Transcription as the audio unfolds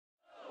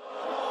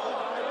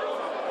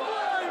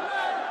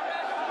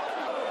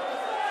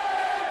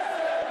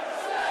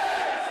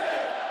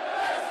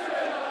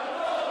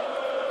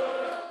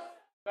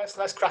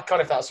let's crack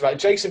on if that's right.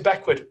 Jason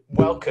Beckford,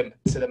 welcome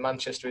to the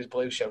Manchester is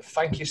Blue show.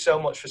 Thank you so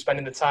much for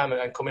spending the time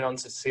and coming on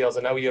to see us.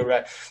 I know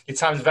your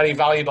time's very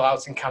valuable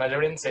out in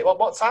Canada, isn't it?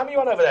 What time are you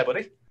on over there,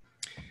 buddy?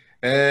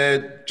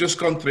 Just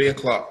gone 3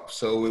 o'clock,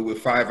 so we were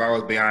 5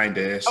 hours behind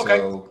here. So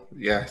okay.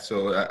 Yeah,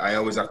 so I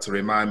always have to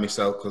remind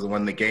myself because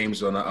when the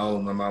game's on at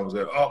home, I'm always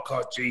like, oh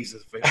God,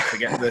 Jesus,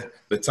 forget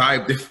the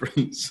time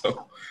difference.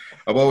 So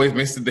I've always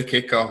missed the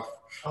kickoff.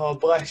 Oh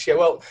bless you.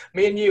 Well,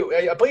 me and you,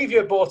 I believe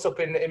you were brought up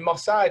in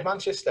Moss Side,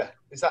 Manchester.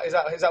 Is that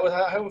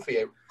at home for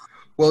you?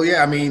 Well,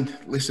 yeah. I mean,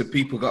 listen,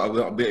 people got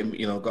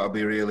to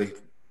be really,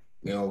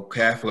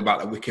 careful about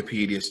the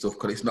Wikipedia stuff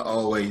because it's not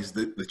always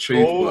the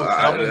truth. Oh,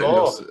 tell me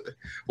more.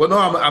 Well, no,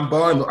 I'm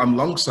born. I'm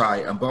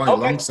Longside. I'm born in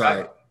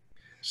Longside,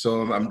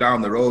 so I'm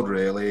down the road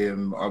really,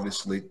 and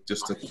obviously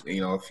just a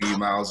few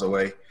miles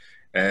away,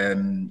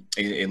 in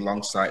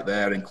Longside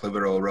there in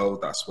Clitheroe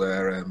Road. That's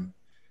where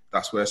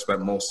I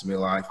spent most of my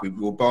life. We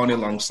were born in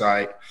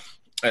Longside.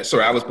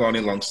 I was born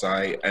in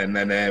Longside, and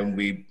then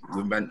we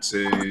went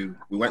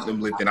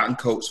and lived in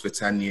Ancoats for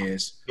 10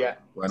 years. Yeah.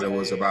 When I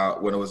was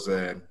about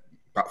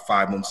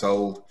 5 months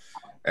old,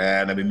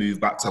 and then we moved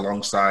back to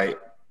Longside,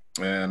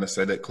 and I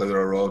stayed at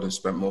Clitheroe Road and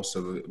spent most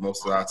of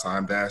our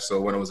time there.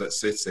 So when I was at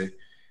City,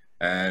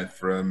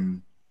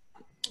 from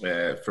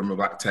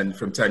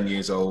 10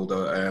 years old,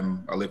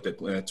 I lived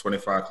at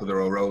 25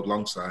 Clitheroe Road,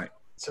 Longside.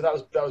 So that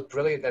was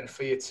brilliant then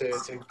for you to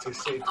see.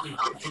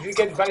 Did you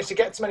manage to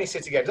get to many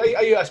City games?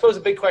 I suppose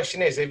the big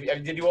question is,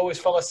 did you always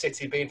follow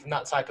City being from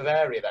that type of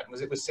area then?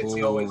 Was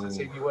City always the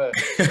team you were?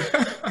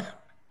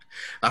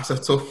 That's a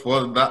tough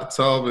one, that,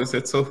 Tom. It's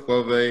a tough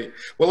one, mate.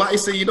 Well, like you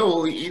say,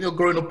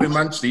 growing up in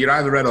Manchester, you're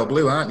either red or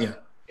blue, aren't you?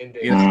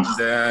 Indeed.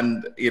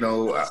 And a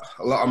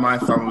lot of my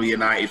family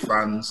United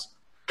fans.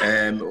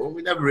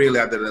 We never really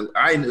had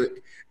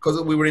because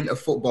we were into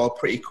football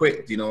pretty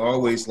quick.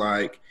 Always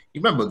like. You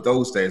remember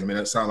those days? I mean,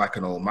 it sounds like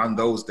an old man.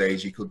 Those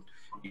days, you could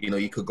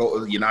go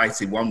to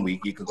United one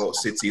week, you could go to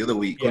City the other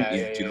week, couldn't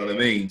you? Do you know what I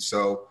mean?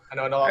 So I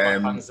know a lot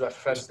of my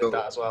friends did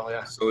that as well.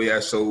 Yeah.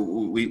 So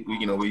we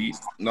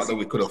not that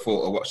we could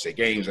afford to watch the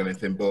games or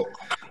anything, but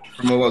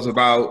from I was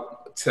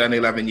about 10,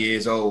 11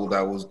 years old,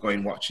 I was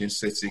going watching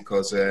City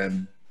because I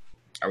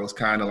was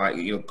kind of like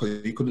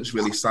because you couldn't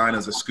really sign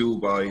as a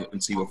schoolboy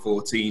until you were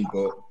 14,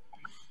 but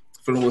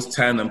from I was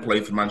 10 and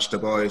played for Manchester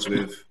Boys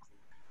with.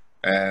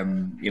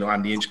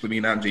 Andy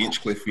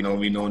Hinchcliffe, we've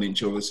known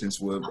each other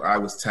since I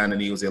was 10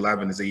 and he was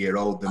 11, is a year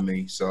older than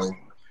me. So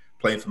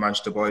playing for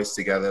Manchester Boys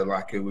together,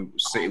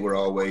 City were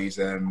always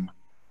had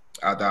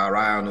our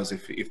eye on us,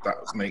 if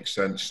that makes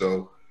sense.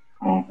 So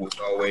was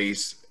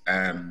always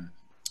I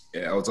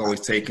was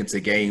always taken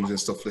to games and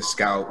stuff. The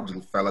scout,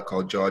 a fella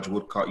called George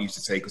Woodcock, used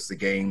to take us to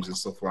games and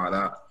stuff like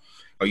that.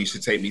 Or used to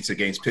take me to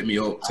games, pick me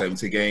up, take me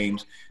to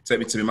games, take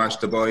me to the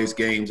Manchester Boys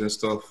games and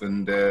stuff,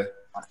 and.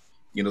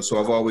 So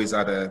I've always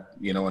had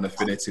an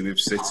affinity with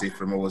City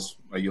from I was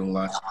a young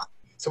lad.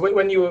 So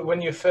when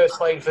you first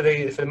played for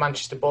the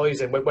Manchester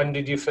Boys, and when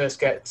did you first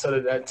get sort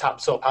of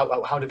tapped up?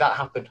 How did that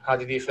happen? How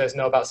did you first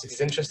know about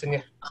City's interest in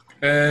you?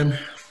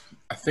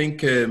 I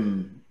think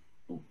when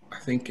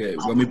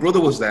my brother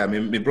was there,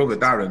 my brother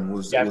Darren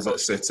was at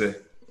City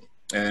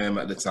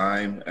at the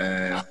time.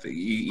 I think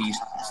he's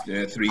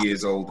 3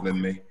 years older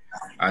than me,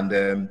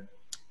 and.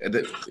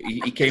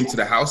 He came to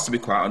the house, to be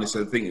quite honest.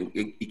 I think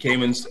he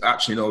came and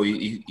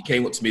he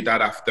came up to me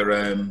dad after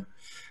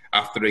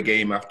a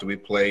game after we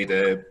played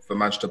for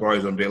Manchester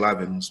Boys under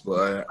 11s,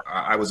 but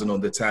I was an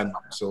under 10,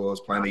 so I was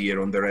playing a year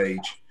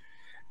underage.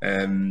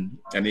 And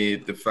the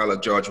fella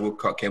George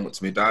Woodcock came up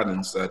to me dad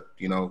and said,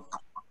 I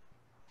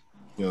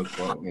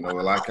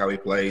like how he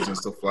plays and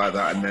stuff like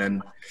that. And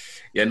then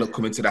he ended up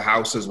coming to the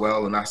house as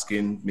well and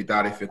asking me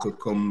dad if he could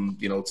come,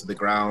 to the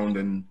ground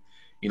and.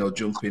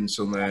 Jump in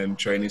some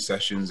training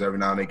sessions every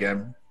now and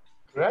again.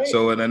 Great.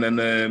 So, and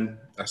then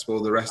I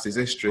suppose the rest is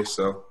history,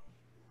 so.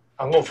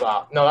 I love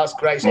that. No, that's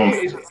great. So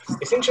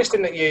it's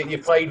interesting that you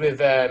played with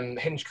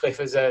Hinchcliffe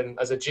as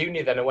a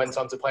junior then and went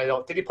on to play.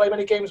 Did you play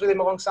many games with him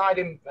alongside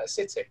him at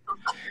City?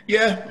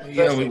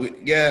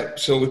 Yeah.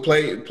 So we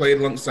played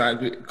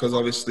alongside because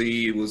obviously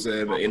he was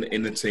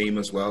in the team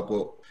as well,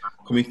 but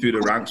coming through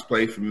the ranks,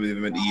 played with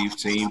him at the youth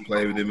team,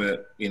 played with him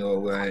at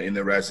in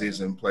the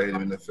resis and played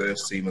him in the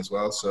first team as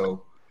well.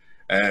 So.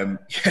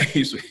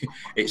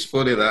 It's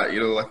funny that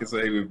like I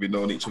say, we've been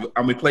knowing each other,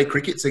 and we play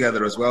cricket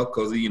together as well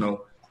because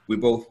we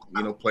both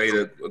played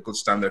a good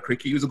standard of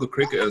cricket. He was a good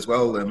cricketer as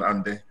well,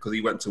 Andy, because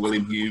he went to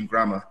William Hume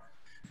Grammar,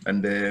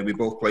 and we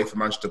both played for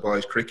Manchester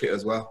Boys cricket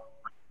as well.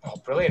 Oh,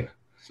 brilliant!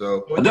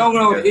 So I don't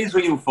know what it is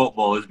with you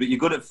footballers, but you're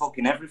good at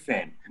fucking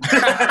everything.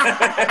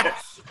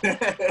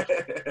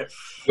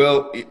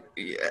 Well,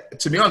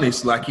 to be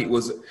honest, it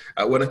was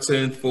when I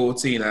turned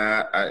 14,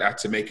 I had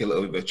to make a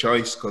little bit of a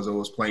choice because I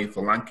was playing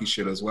for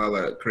Lancashire as well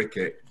at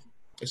cricket.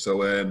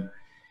 So,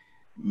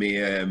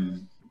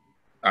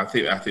 I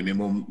think my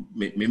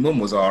mum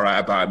was all right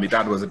about it. My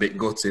dad was a bit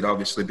gutted,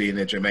 obviously being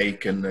a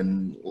Jamaican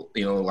and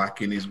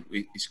in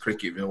his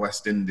cricket in the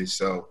West Indies.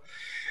 So,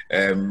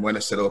 when I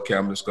said okay,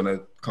 I'm just going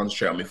to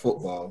concentrate on my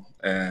football.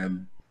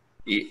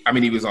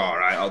 He was all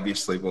right,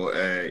 obviously, but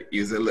he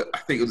was I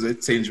think it was a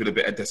tinge with a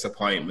bit of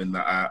disappointment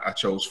that I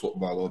chose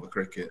football over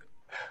cricket.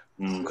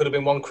 Could have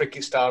been one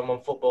cricket star and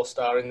one football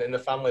star in the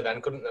family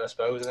then, couldn't there, I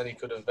suppose? And then he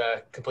could have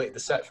completed the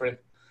set for him.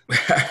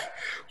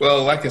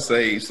 Well, like I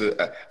say,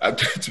 to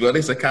be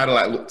honest, I kind of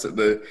like looked at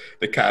the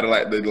kind of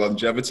like the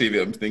longevity of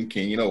it. I'm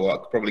thinking, you know what, I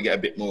could probably get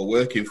a bit more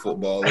work in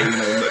football. You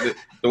know,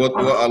 there was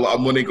a lot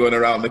of money going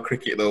around the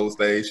cricket those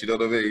days. You know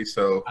what I mean?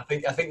 So I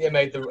think they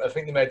made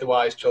the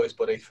wise choice,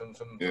 buddy, from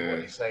what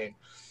you're saying.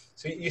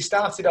 So you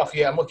started off.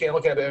 I'm looking at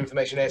a bit of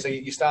information here. So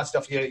you started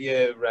off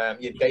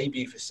your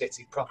debut for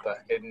City proper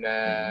in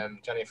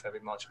January,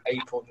 February, March,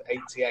 April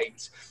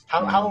 '88.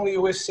 How long were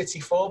you with City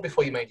for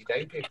before you made your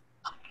debut?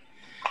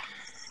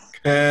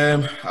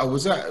 I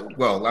was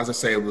as I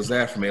say, I was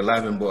there from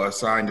 11, but I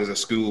signed as a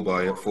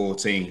schoolboy at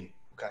 14.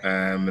 Okay.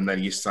 And then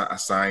I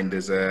signed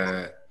as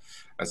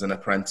an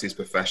apprentice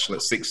professional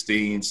at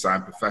 16,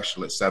 signed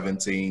professional at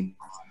 17.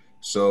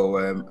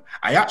 So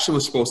I actually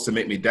was supposed to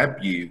make my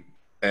debut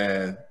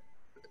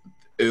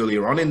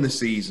earlier on in the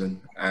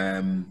season,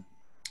 in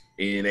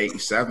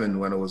 '87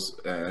 when I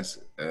was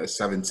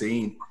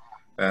 17.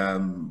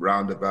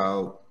 Round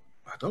about,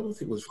 I don't know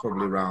if it was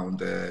probably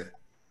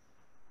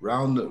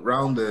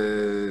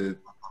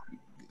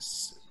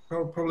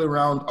probably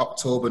around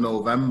October,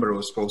 November, I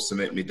was supposed to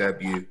make my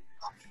debut.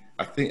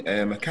 I think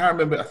I can't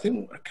remember. I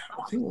think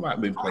we might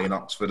have been playing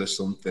Oxford or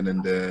something,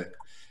 and I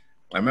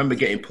remember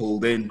getting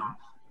pulled in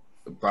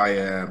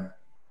by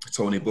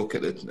Tony Buck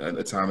at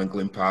the time in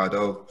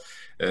Glimpardo,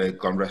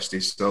 God rest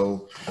his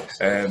soul,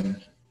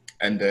 and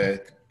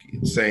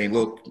saying,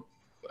 "Look,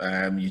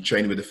 you're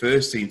training with the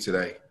first team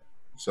today."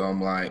 So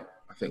I'm like,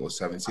 I think I was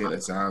 17 at the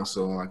time,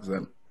 so I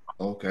went,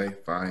 okay,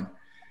 fine.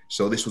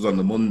 So this was on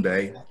the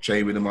Monday,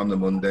 trained with them on the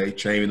Monday,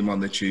 trained with them on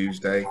the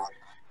Tuesday.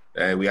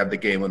 We had the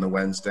game on the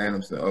Wednesday, and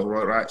I'm saying, oh,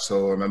 right.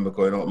 So I remember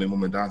going up with my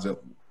mum and dad,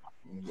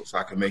 looks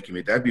like I'm making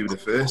my debut with the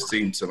first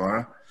team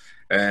tomorrow.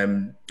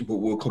 But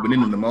we were coming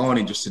in the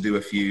morning just to do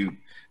a few,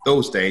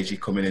 those days you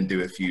come in and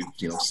do a few,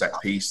 set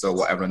piece or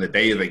whatever on the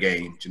day of a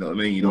game. Do you know what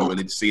I mean? You don't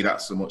really see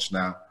that so much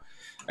now.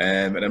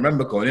 And I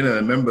remember going in, and I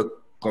remember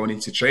going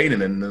into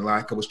training, and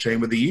like I was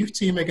training with the youth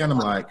team again. I'm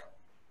like,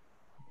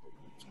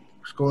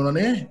 what's going on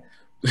here?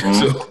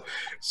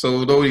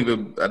 So I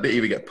didn't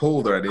even get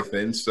pulled or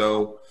anything.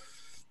 So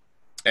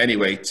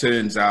anyway,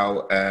 turns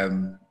out, I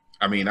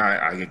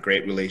had a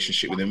great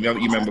relationship with him. You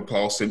remember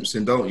Paul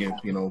Simpson, don't you?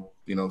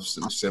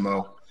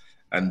 Simo.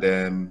 And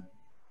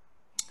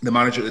the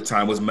manager at the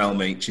time was Mel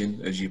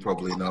Machin, as you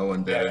probably know.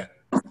 And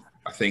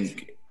I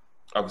think,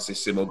 obviously,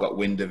 Simo got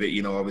wind of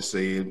it.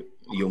 Obviously, a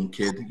young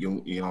kid,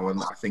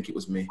 and I think it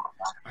was me.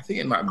 I think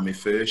it might have been my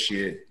first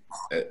year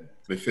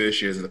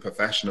as a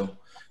professional.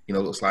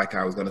 Looks like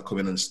I was going to come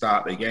in and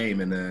start the game,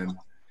 and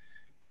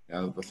I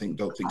don't think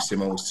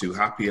Simo was too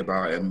happy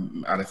about it.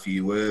 And had a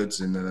few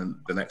words, and then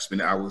the next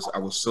minute I was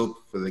sub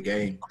for the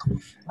game.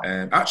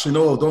 Actually,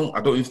 no,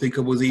 I don't even think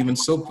I was even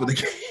sub for the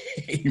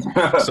game.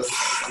 So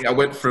I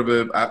went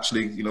from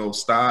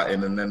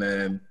starting, and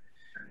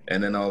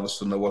then all of a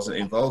sudden I wasn't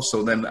involved.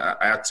 So then I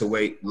had to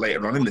wait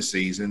later on in the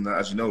season,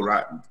 as you know,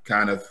 right,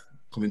 kind of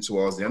coming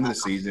towards the end of the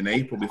season,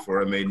 April,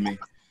 before I made my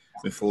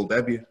full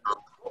debut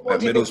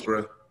at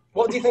Middlesbrough.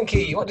 What do you think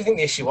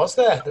the issue was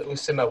there that was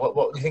Simo?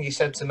 What do you think he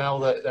said to Mel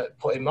that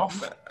put him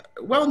off?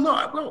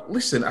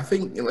 Listen, I'm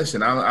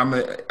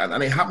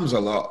and it happens a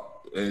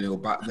lot.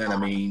 Back then,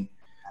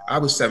 I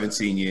was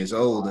 17 years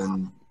old,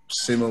 and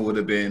Simo would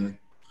have been,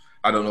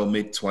 I don't know,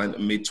 mid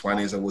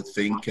 20s, I would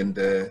think, and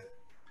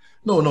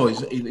no,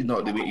 he's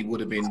not. He would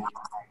have been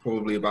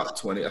probably about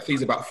 20. I think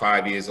he's about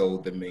 5 years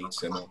older than me,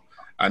 Simo,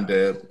 and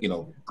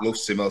love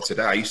Simo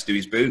today. I used to do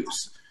his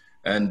boots,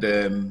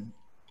 and.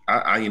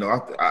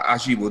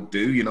 As you would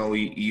do,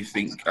 you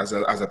think as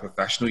a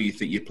professional, you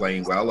think you're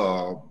playing well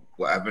or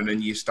whatever, and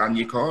then you stand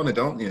your corner,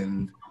 don't you?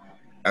 And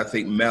I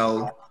think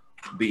Mel,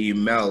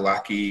 being Mel,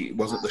 like he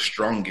wasn't the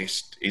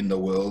strongest in the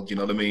world, you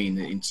know what I mean,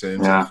 in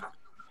terms of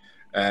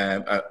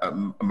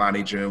a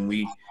manager, and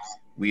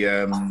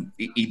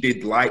he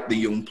did like the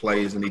young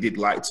players, and he did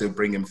like to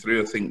bring them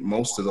through. I think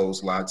most of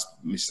those lads,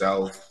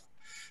 myself,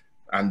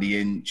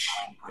 Andy Inch,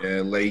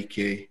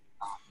 Lakey.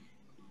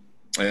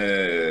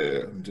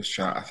 I'm just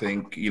trying. I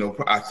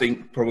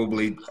think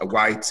probably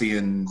Whitey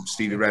and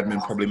Stevie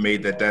Redmond probably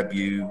made their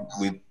debut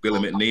with Billy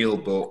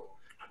McNeil, but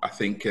I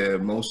think a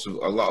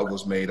lot of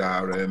us made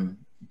our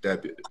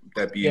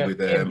debut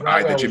with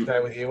either Jim.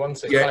 With you,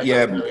 wasn't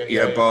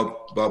it?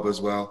 Bob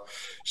as well.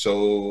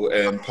 So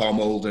Paul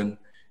Molden,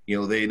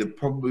 they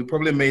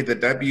probably made their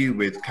debut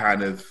with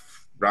kind of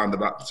round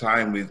about the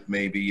time with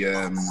maybe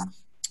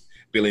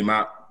Billy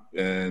Matt.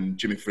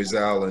 Jimmy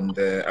Frizzell and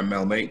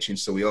Mel Machin,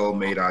 so we all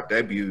made our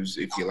debuts,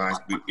 if you like,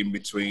 in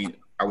between.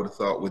 I would have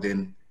thought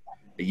within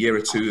a year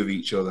or two of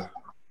each other.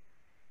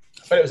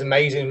 I thought it was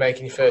amazing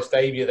making your first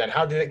debut. Then,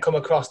 how did it come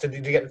across? Did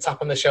you get the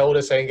tap on the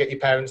shoulder saying "get your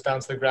parents down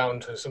to the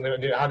ground" or something?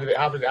 How did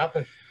it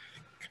happen?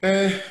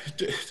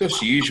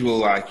 Just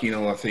usual, I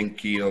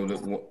think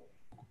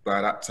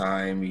by that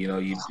time, you know,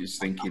 you're just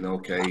thinking,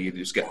 okay, you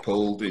just get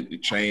pulled into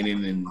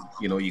training, and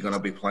you know you're gonna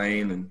be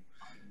playing. And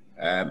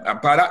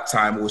by that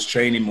time, I was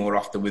training more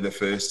often with the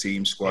first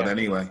team squad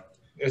anyway.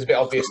 It was a bit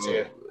obvious to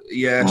you.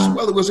 Yes,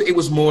 well, it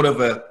was more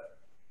of a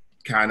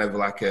kind of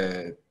like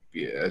a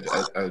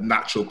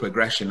natural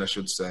progression, I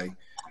should say.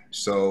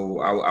 So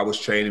I was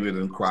training with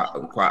them quite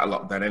a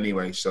lot then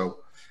anyway. So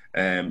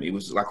it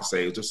was, like I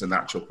say, it was just a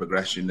natural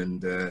progression,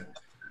 and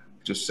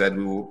just said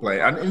we will play.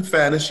 And in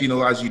fairness, you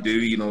know, as you do,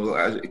 you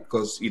know,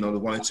 because you know, there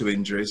were 1 or 2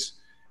 injuries.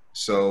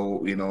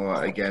 So you know,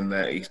 again,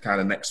 he's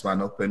kind of next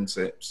man up, isn't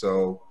it?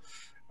 So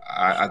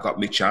I got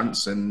my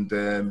chance, and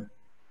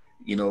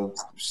you know,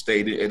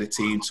 stayed at the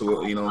team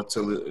till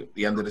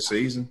the end of the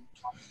season.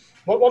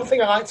 One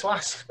thing I like to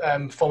ask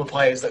former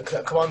players that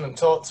come on and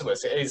talk to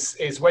us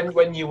is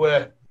when you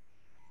were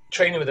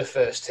training with the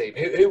first team,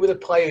 who were the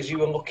players you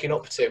were looking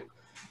up to?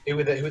 Who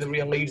were the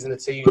real leaders in the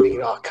team? You're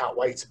thinking, oh, I can't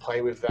wait to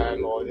play with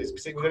them, or there's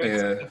particular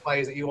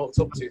players that you looked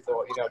up to,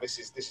 thought, you know, this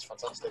is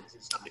fantastic.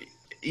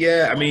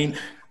 Yeah, I mean,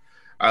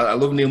 I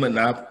love Neil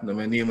McNabb. I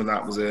mean, Neil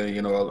McNabb was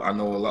you know, I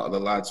know a lot of the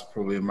lads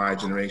probably in my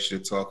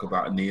generation talk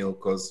about Neil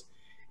because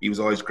he was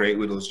always great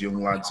with us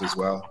young lads as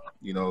well.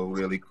 You know,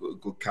 really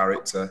good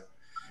character.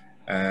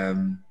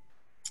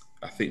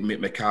 I think Mick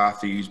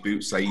McCarthy, whose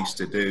boots I used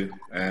to do,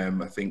 I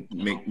think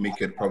Mick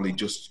had probably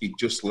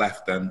just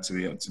left then, to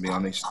be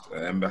honest.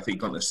 I think he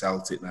got to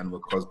Celtic then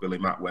because Billy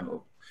Mack went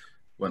up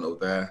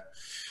there.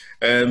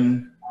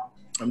 I'm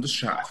just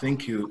trying to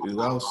think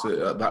who else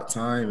at that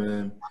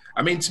time.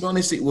 I mean, to be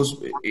honest, he was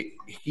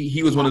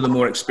one of the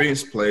more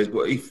experienced players.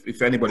 But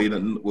if anybody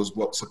that was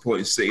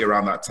supporting City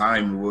around that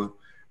time, we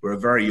were a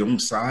very young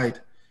side.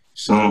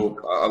 So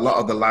a lot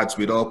of the lads,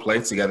 we'd all play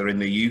together in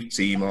the youth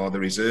team or the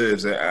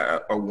reserves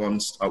at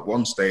one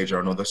stage or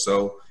another.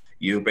 So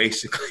you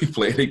basically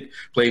play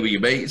with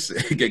your mates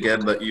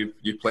again that you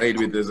played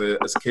with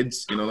as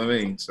kids. You know what I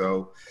mean?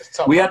 So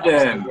we had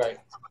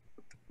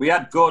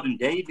Gordon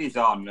Davies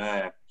on,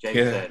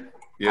 Jason,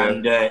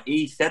 and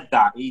he said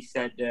that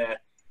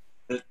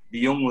that the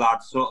young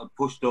lads sort of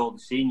pushed all the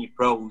senior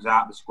pros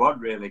out of the squad,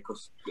 really,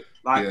 because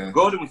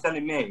Gordon was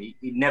telling me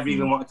he never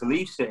even wanted to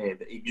leave City,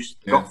 that he just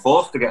got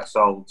forced to get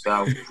sold.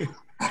 So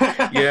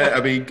yeah,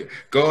 I mean,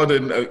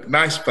 Gordon,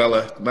 nice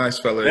fella. Very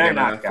again,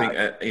 nice I think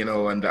you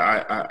know, and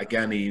I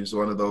again, he was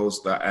one of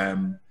those that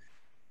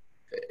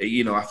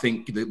you know, I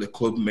think the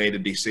club made a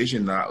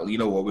decision that, you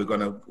know what, we're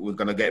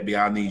gonna get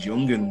behind these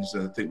young'uns.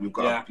 I think we've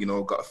got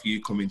got a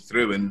few coming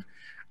through, and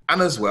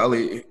as well,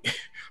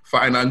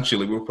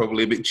 financially, we're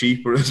probably a bit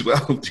cheaper as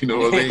well. Do you know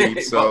what I mean?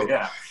 So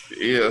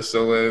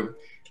so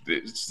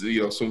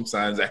you know,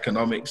 sometimes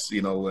economics,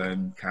 you know,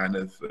 kind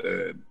of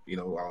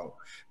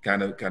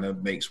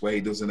makes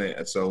way, doesn't it?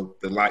 And so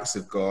the likes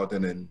of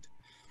Gordon, and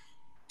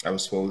I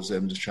suppose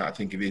I'm just trying to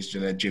think of his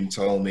Jim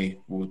Tolmie,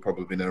 who would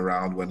probably been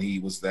around when he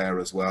was there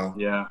as well.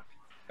 Yeah.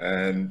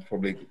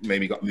 Probably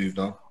maybe got moved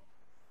on.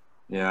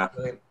 Yeah.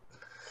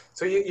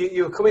 So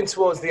you were coming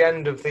towards the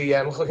end of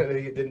the looking at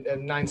the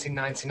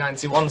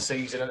 1990-91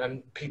 season,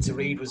 and Peter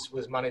Reid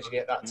was managing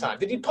it at that time.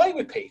 Did you play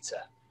with Peter?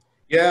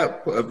 Yeah,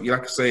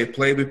 like I say, I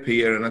played with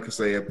Peter, and like I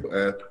say,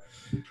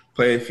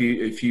 play a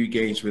few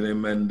games with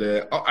him, and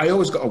I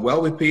always got on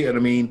well with Peter. I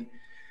mean,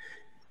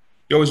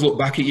 you always look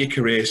back at your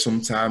career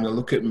sometimes. I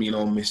look at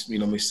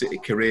my City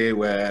career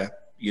where,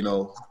 you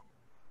know,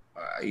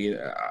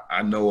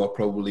 I know I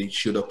probably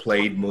should have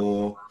played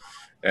more,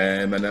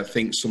 and I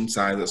think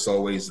sometimes it's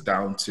always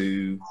down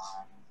to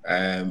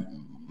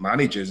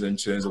managers in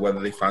terms of whether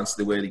they fancy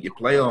the way that you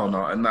play or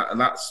not,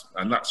 and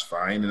that's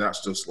fine, and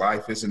that's just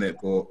life, isn't it?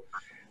 But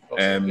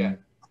I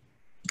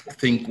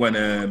think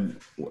when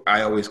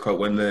I always call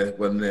it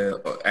when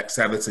the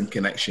ex-Everton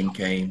connection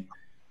came,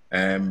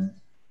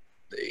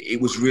 it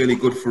was really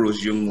good for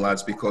us young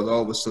lads, because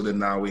all of a sudden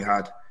now we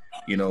had,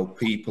 you know,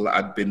 people that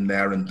had been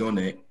there and done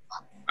it,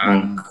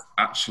 and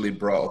actually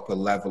brought up a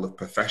level of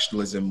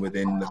professionalism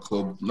within the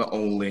club, not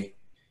only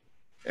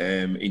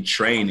in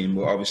training,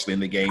 but obviously in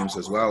the games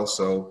as well.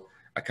 So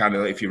I kind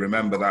of, if you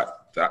remember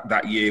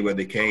that year where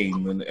they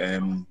came,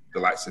 and the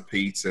likes of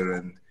Peter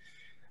and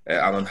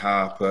Alan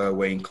Harper,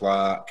 Wayne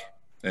Clark,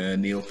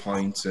 Neil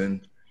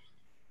Poynton,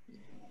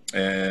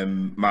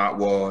 Mark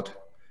Ward,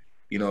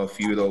 you know, a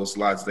few of those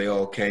lads, they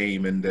all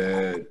came, and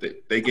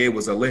they gave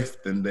us a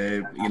lift, and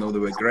they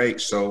were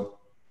great. So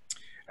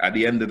at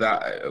the end of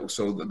that,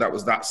 so that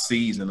was that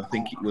season. I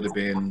think it would have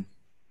been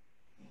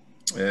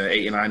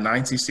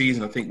 89-90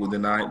 season. I think with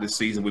the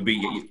season we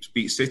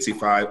beat City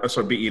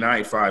beat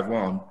United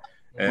 5-1.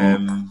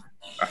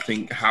 I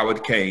think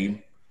Howard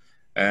came,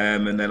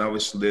 and then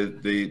obviously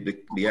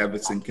the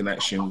Everton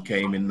connection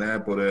came in there.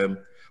 But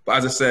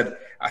as I said,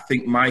 I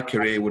think my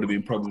career would have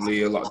been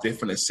probably a lot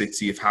different at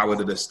City if Howard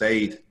had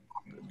stayed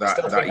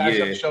that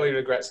year. I'm sure he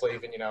regrets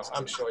leaving, you know.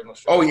 I'm sure he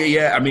must. Oh,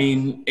 yeah. I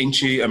mean,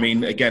 Inchi,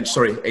 again,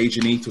 sorry,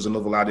 Adrian Heath was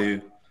another lad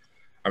who,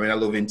 I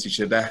love Inchi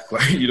to death.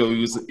 Like, you know,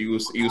 he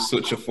was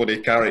such a funny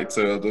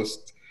character.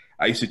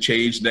 I used to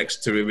change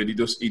next to him, and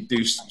he'd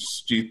do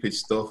stupid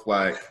stuff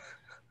like,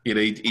 You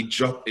know, he'd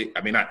drop it.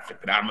 I mean,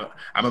 I'm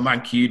a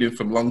Mancunian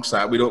from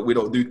Longside. We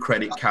don't do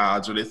credit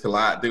cards or anything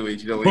like that, do we?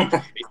 You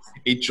know,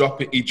 he'd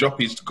drop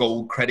his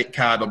gold credit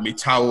card on me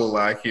towel,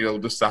 like, you know,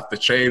 just after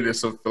training or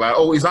something like.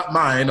 Oh, is that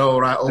mine?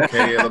 All right,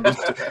 okay. And I'm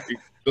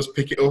just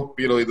pick it up.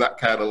 You know, he's that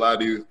kind of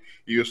lad.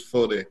 He was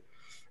funny.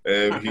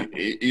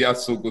 He had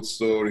some good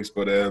stories,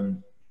 but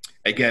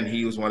again,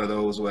 he was one of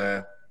those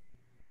where,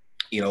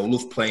 you know,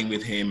 loved playing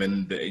with him,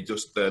 and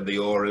just the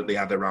aura they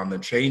had around the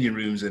training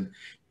rooms. And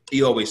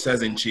he always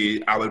says, he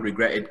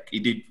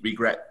did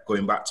regret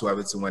going back to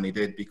Everton when he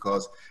did,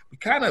 because we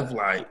kind of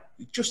like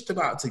just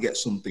about to get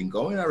something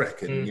going, I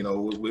reckon, you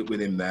know,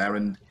 with him there.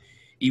 And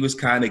he was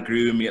kind of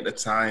grooming me at the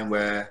time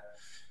where,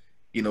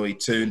 you know, he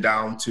turned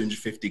down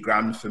 250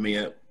 grand for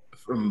me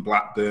from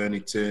Blackburn.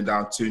 He turned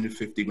down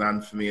 250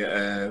 grand for me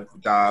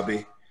at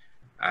Derby.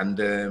 And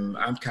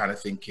I'm kind of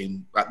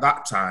thinking at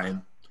that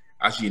time,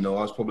 as you know,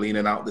 I was probably in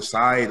and out the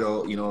side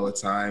all the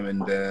time.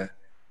 And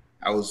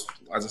I was,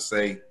 as I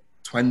say,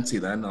 20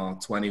 then, or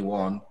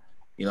 21,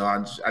 you know,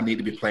 I need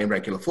to be playing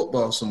regular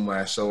football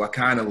somewhere. So I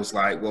kind of was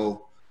like,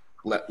 well,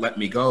 let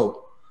me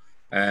go.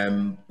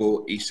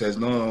 But he says,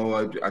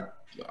 no,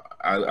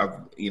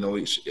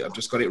 I've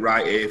just got it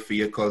right here for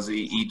you, because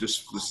he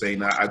just was saying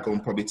that I'd go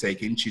and probably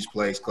take Inch's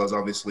place, because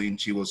obviously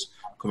Inchy was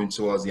coming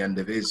towards the end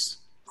of his,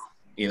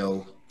 you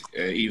know,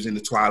 he was in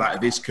the twilight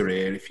of his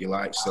career, if you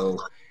like. So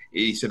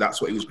he said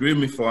that's what he was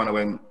grooming me for, and I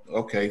went,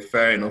 okay,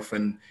 fair enough.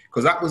 And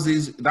because that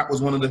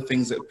was one of the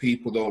things that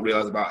people don't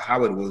realise about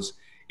Howard, was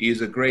he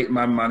is a great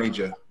man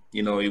manager.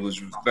 You know, he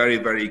was very,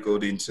 very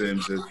good in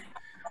terms of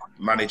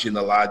managing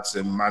the lads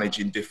and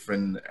managing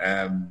different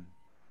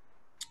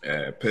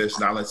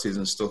personalities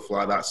and stuff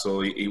like that.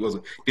 So he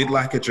did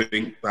like a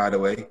drink, by the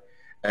way,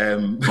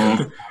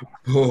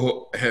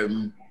 but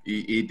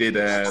he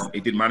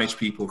did manage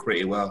people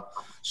pretty well.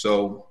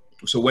 So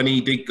when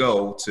he did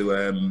go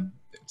to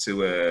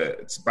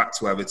back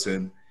to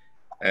Everton,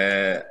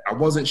 I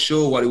wasn't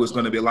sure what it was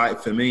going to be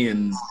like for me,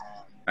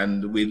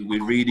 and we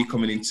really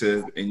coming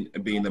into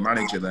being the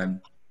manager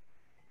then,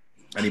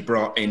 and he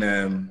brought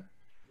in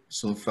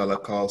some fella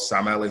called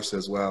Sam Ellis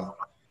as well,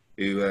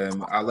 who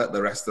I'll let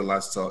the rest of the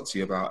lads talk to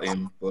you about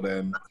him, but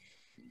yeah,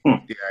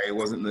 he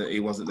wasn't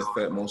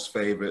the most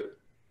favourite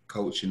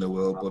coach in the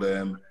world, but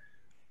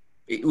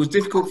it was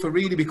difficult for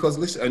Reedy, because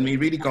listen, and he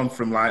really gone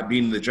from like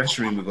being in the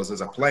dressing room with us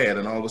as a player,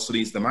 and all of a sudden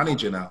he's the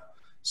manager now.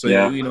 So,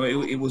 yeah, you know,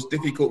 it was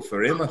difficult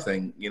for him, I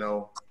think, you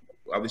know,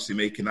 obviously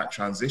making that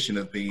transition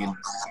of being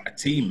a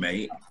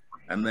teammate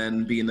and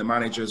then being the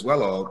manager as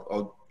well,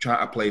 or trying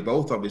to play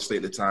both, obviously,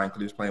 at the time, because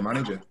he was playing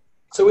manager.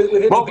 So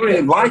what were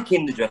he like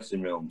in the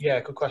dressing room?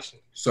 Yeah, good question.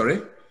 Sorry?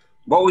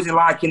 What was he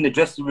like in the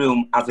dressing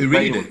room as a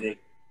player?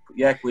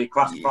 Yeah, we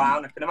class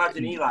clown. I can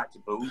imagine he liked to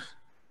booze.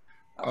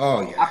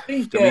 Oh, yeah. I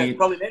think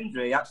Colin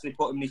Hendry actually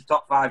put him in his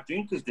top 5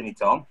 drinkers, didn't he,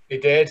 Tom? He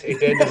did.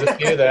 There's a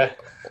few there.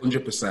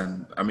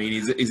 100%. I mean,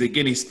 he's a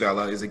Guinness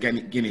fella. He's a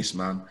Guinness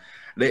man.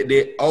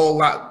 They all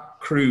that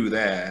crew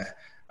there.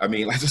 I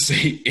mean, like I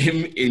say,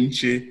 him,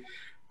 Inchy,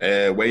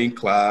 Wayne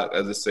Clark,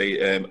 as I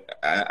say,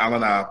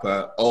 Alan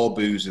Harper, all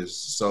boozers.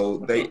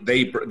 So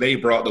they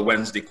brought the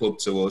Wednesday club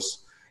to us.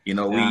 You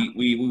know, yeah.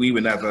 we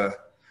were never.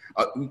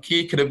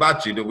 You can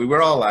imagine, we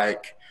were all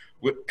like.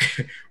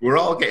 We're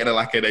all getting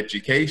like an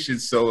education.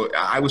 So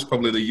I was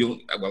probably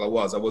I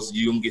was the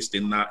youngest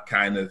in that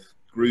kind of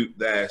group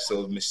there.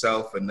 So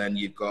myself, and then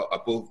you've got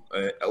above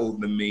older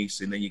than me,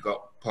 so, and then you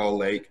got Paul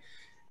Lake,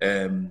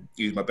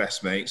 he was my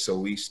best mate. So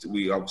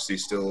we obviously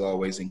still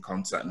always in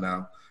contact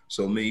now.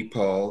 So me,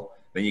 Paul,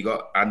 then you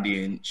got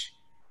Andy Inch,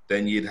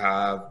 then you'd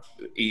have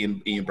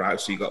Ian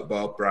Bright. So you got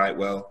Bob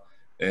Brightwell,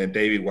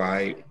 David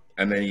White,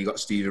 and then you got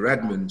Stevie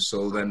Redmond.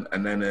 So then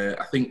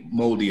I think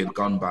Mouldy had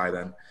gone by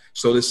then.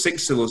 So there's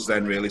 6 of us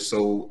then, really.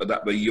 So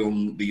that the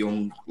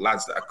young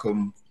lads that have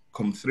come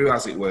through,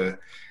 as it were,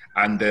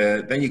 and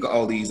then you got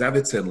all these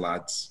Everton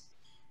lads,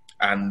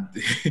 and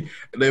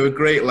they were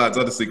great lads,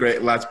 honestly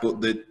great lads. But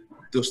the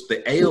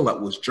ale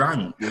that was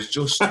drank was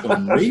just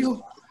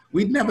unreal.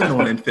 We'd never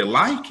known anything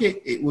like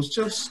it. It was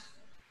just,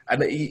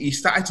 and he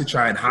started to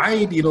try and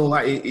hide, you know,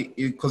 like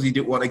because he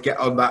didn't want to get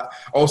on that.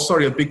 Oh,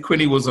 sorry, Big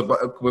Quinny was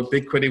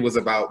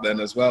about then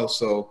as well.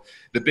 So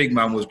the big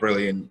man was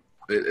brilliant.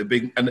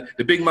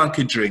 The big man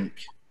could drink.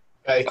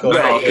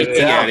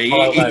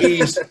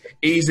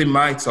 He's in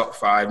my top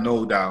 5,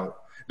 no doubt.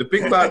 The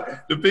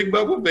big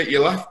man would make you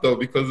laugh though,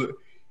 because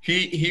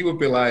he would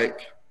be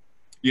like,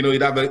 you know,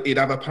 he'd have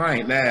a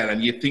pint there,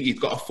 and you'd think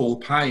he'd got a full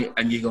pint,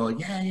 and you go,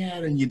 yeah,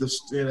 and you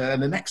just,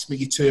 and the next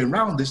minute you turn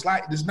around, there's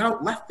now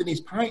left in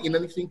his pint, and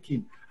then you're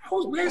thinking,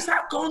 where's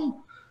that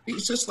gone?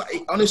 It's just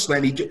like, honestly,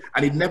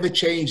 and he'd never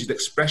change. His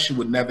expression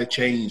would never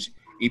change.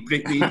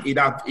 He'd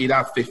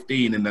have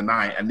 15 in the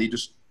night, and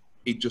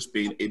it'd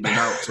been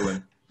out to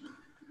him.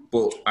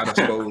 But and I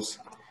suppose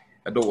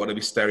I don't want to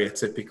be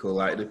stereotypical.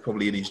 Like, they're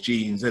probably in his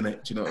genes, isn't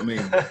it? Do you know what I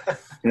mean?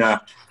 Yeah.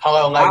 How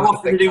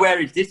often did he wear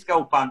his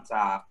disco pants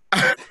out?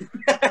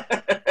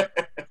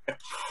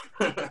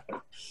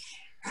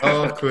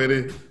 Oh,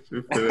 Quinny.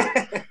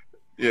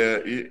 Yeah.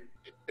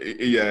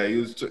 Yeah, he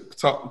was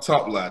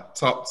top lad,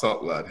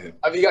 top lad. Him.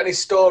 Have you got any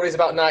stories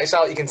about nights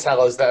out you can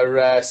tell us that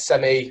are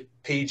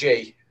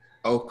semi-PG?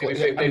 Oh,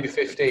 maybe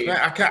 15.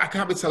 I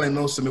can't be telling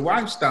those to my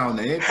wife's down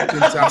here.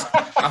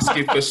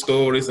 Asking for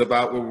stories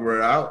about when we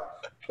were out.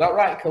 Is that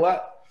right,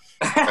 Colette?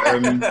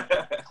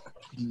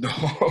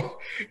 No,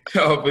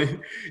 but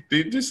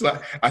just like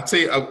I tell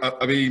you,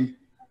 I mean,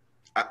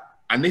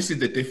 and this is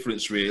the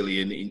difference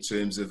really in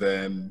terms of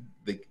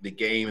the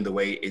game and the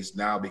way it is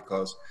now.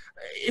 Because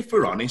if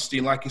we're honest,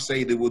 like you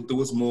say, there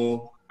was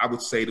more. I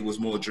would say there was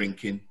more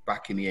drinking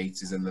back in the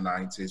 80s and the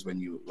 90s when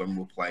we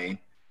were playing.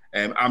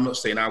 I'm not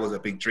saying I was a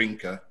big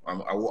drinker.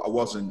 I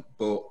wasn't,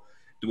 but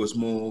there was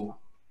more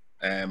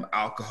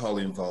alcohol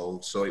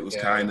involved. So it was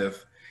kind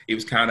of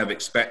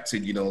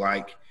expected,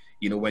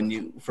 when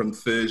you from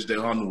Thursday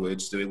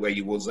onwards, where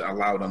you wasn't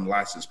allowed on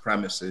licensed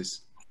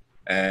premises.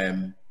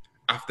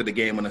 After the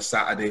game on a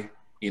Saturday,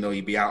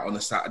 you'd be out on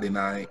a Saturday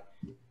night.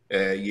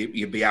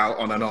 You'd be out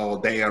on an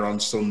all-dayer on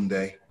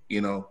Sunday,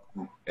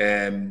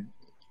 and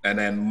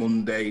then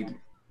Monday,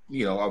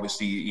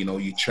 obviously,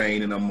 you're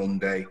training on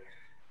Monday.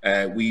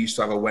 We used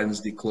to have a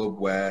Wednesday club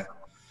where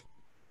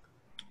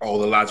all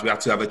the lads, we had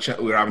to have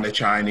we were having a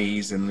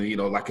Chinese and,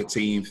 like a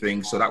team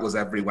thing. So that was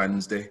every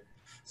Wednesday.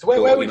 So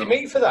where would you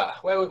meet for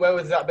that? Where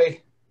would that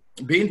be?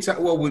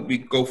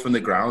 We'd go from the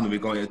ground and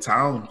we'd go into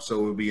town.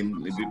 So we'd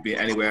be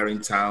anywhere in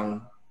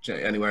town,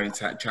 anywhere in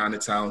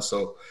Chinatown.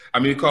 So, I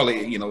mean, we call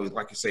it,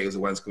 like you say, it was a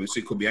Wednesday club. So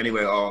it could be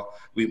anywhere, or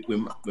we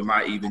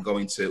might even go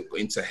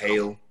into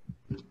Hale.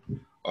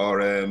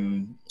 Or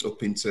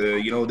up into,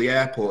 the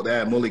airport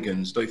there,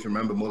 Mulligan's. Don't you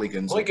remember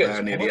Mulligan's? Up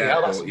there near the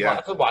airport.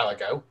 That's a while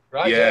ago,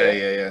 right?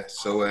 Yeah.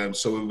 So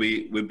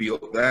we'd be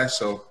up there.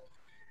 So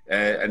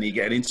and you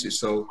get into it.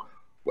 So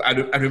I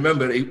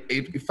remember.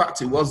 In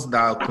fact, it was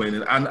Dial Quinn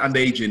and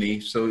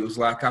Ageny. So it was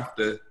like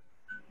after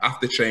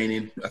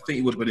training. I think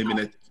it would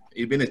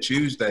have been a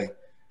Tuesday,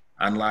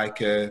 and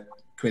like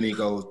Quinny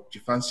goes, "Do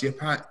you fancy a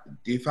pint?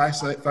 Do you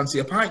fancy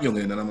a pint,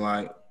 young'un?" And I'm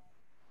like,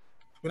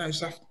 "When I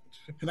just have."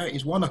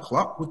 It's 1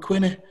 o'clock with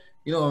Quinny.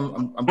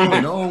 I'm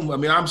going home. I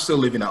mean, I'm still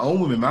living at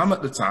home with my mum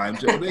at the time.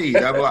 Do you know what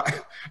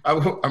I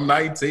mean? I'm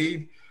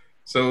 19.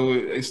 So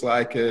it's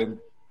like,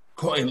 I'm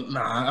all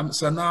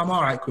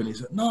right, Quinny.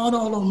 He's like,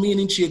 no, me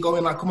and Inchi are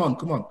going like, come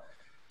on.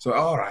 So,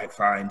 all right,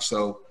 fine.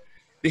 So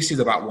this is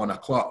about 1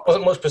 o'clock.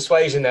 Wasn't much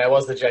persuasion there,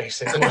 was there,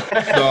 Jason? No,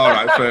 all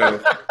right, fair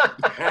enough.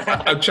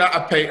 I'm trying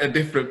to paint a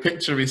different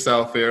picture of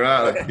myself here,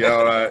 aren't I? Yeah,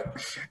 all right.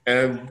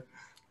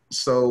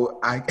 So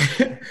I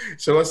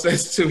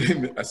says to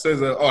him,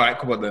 all right,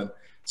 come on then.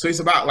 So it's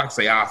about, like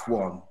say,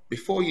 1:30.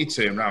 Before you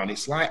turn around,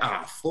 it's like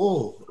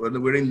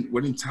 4:30.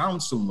 We're in town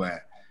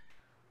somewhere,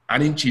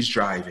 and Inch's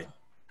driving.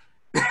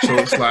 So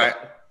it's like,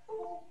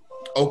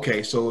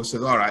 okay. So I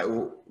said, all right.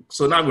 Well,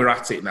 so now we're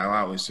at it now,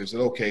 aren't we? So I said,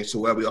 okay. So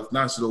where are we off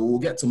now? So we'll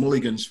get to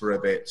Mulligan's for a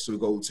bit. So we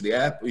go to the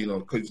airport,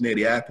 because it's near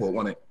the airport,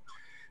 wasn't it?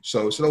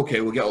 So I said,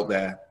 okay, we'll get up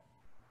there.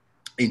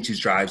 Inch's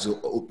drives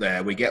up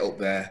there. We get up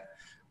there.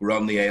 We're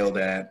on the ale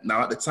there.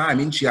 Now, at the time,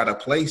 Inchy had a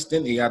place,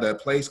 didn't he? He had a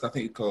place, I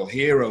think, called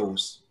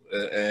Heroes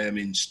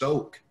in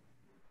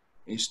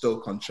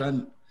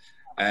Stoke-on-Trent.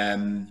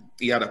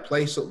 He had a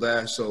place up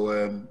there. So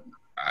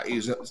it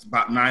was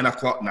about 9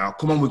 o'clock now.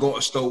 Come on, we go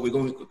to Stoke. We're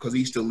going, because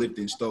he still lived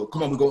in Stoke.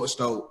 Come on, we go to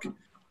Stoke.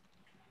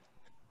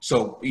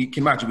 So you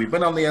can imagine, we've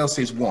been on the ale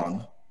since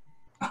 1.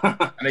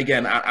 And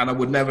again, I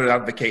would never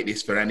advocate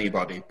this for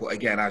anybody. But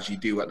again, as you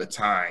do at the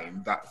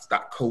time,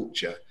 that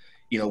culture,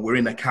 we're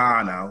in a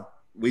car now.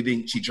 With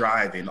Inchy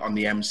driving on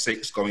the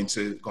M6 going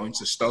to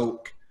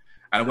Stoke,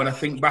 and when I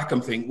think back, I'm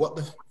thinking, what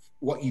are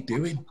you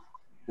doing?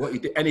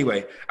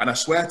 Anyway, and I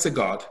swear to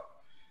God,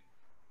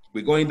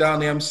 we're going down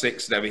the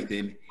M6 and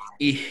everything.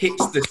 He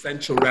hits the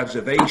central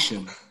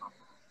reservation.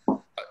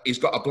 He's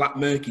got a black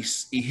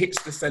Mercy. He hits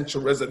the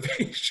central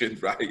reservation,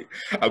 right?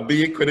 And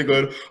me and Quinn are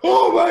going,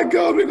 oh my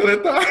God, we're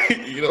gonna die,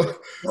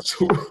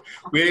 So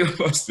we ain't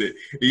lost it.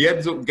 He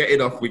ends up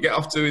getting off. We get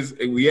off to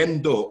we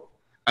end up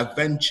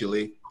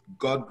eventually.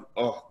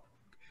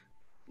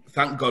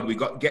 Thank God we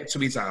get to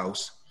his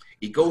house.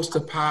 He goes to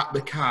park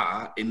the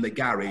car in the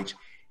garage,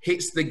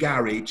 hits the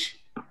garage,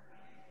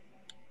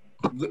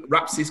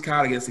 wraps his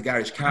car against the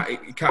garage,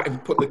 he can't even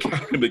put the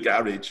car in the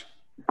garage.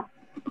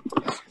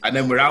 And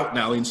then we're out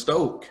now in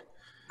Stoke.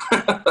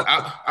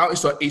 out in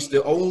Stoke. It's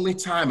the only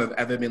time I've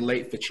ever been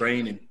late for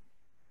training.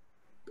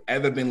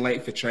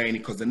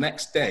 Because the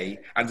next day,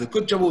 and the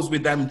good job was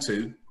with them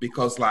two,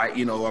 because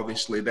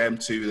obviously them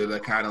two, they're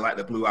kind of like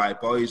the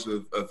blue-eyed boys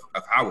of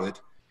Howard.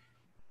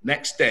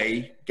 Next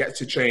day, gets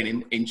to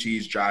training,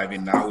 Inchy's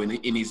driving now,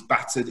 in his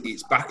battered,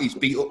 he's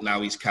beat up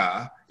now, his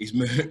car, his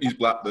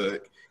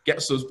Blackburn,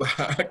 gets us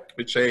back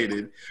for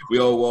training. We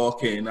all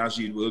walk in, as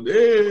you would,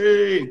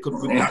 hey,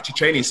 actually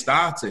training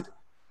started.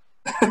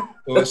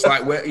 So it's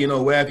like,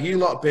 where have you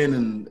lot been?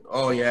 And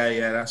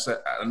yeah, that's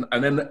it.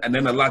 And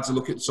then the lads are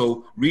looking.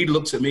 So Reed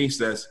looks at me,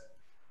 says,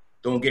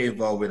 "Don't get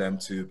involved with them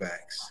two,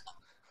 Bex.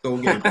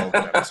 Don't get involved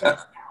with them two.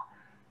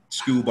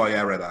 Schoolboy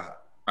error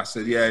that." I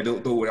said, "Yeah,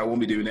 don't worry, I won't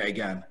be doing it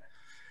again."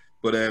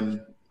 But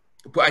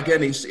But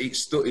again, it's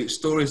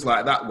stories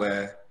like that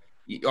where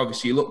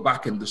obviously you look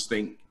back and just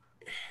think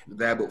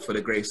they're but for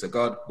the grace of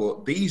God.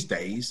 But these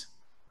days,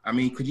 I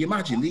mean, could you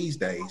imagine these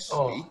days?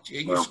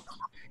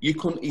 You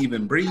couldn't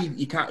even breathe.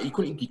 You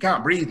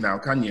can't breathe now,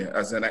 can you?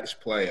 As an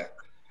ex-player,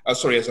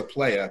 as a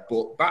player.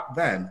 But back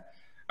then,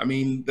 I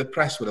mean, the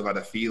press would have had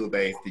a field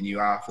day if they knew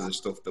half of the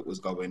stuff that was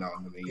going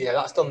on. I mean, yeah,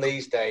 that's done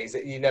these days.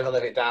 You never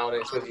live it down,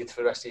 and it's with you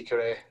for the rest of your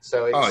career.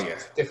 So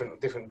it's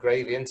different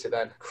gravy, isn't it?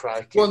 Then,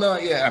 crikey. Well, no,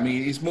 yeah. I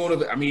mean, it's more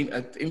of. I mean,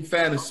 in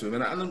fairness to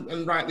them,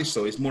 and rightly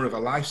so, it's more of a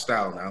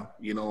lifestyle now.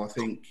 You know, I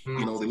think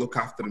they look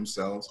after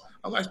themselves.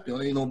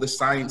 You know, the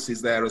science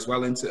is there as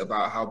well, isn't it,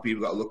 about how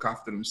people got to look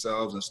after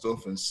themselves and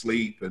stuff, and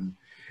sleep, and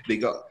they've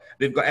got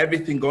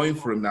everything going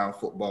for them now,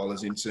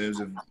 footballers, in terms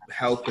of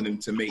helping them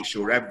to make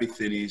sure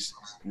everything is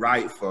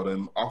right for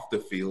them off the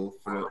field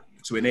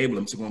to enable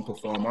them to go and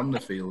perform on the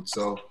field.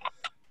 So,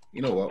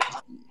 you know what,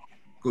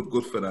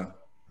 good for them.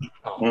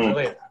 Oh,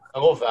 brilliant. I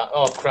love that.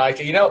 Oh,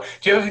 crikey. You know,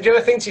 do you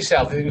ever think to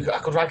yourself, I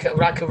could write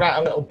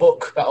a little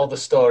book about all the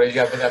stories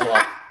you have with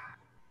everyone?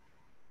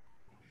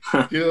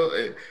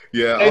 Yeah.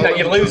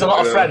 You'd lose a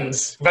lot of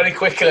friends very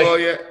quickly. Oh,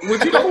 yeah. Well,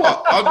 you know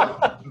what?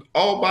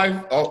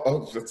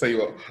 I'll tell you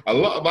what, a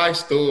lot of my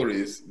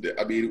stories,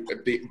 I mean,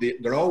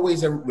 they're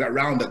always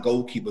around the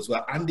goalkeeper as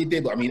well. Andy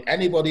Dibble. I mean,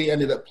 anybody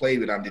ended up playing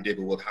with Andy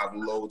Dibble would have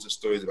loads of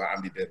stories about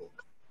Andy Dibble.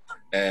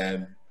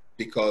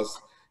 Because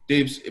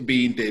Dibs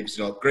being Dibs,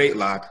 you know, great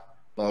lad,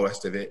 all the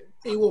rest of it.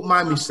 He won't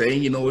mind me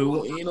saying,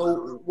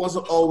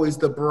 wasn't always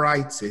the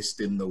brightest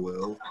in the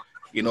world,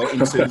 in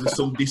terms of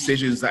some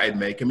decisions that I'd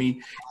make. I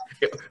mean,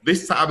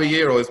 this time of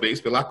year always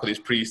makes me laugh when it's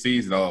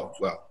pre-season. Oh,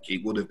 well,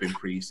 it would have been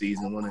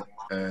pre-season, wouldn't it?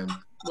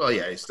 Well,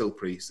 yeah, it's still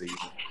pre-season.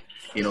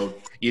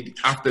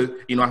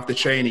 After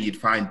training, you'd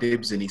find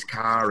Dibs in his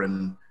car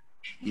and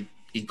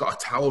he'd got a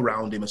towel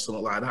around him or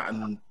something like that,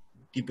 and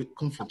you'd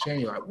come from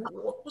training, you're like,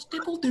 what's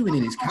Dibble doing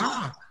in his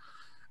car?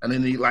 And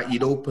then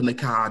you'd open the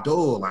car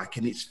door,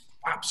 and it's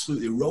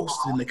absolutely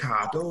roasted in the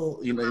car door,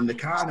 in the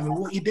car. And I mean,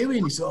 what are you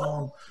doing? He said,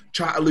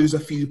 try to lose a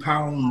few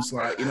pounds,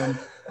 What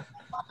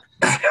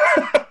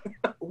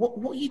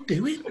are you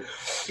doing?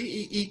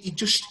 He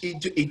just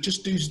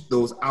does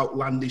those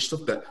outlandish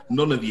stuff that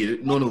none of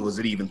us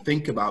would even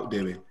think about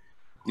doing.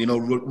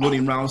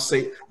 Running around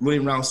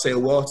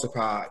Sale Water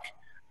Park,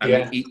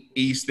 and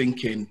he's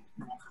thinking,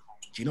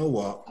 do you know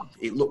what?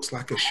 It looks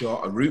like a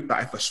shorter route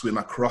that if I swim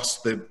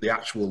across the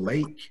actual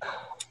lake.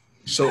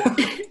 So,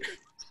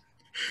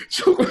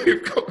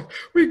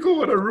 we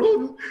go on a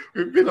run.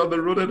 We've been on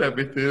the run and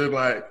everything.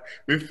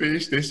 We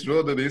finished this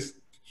run and it's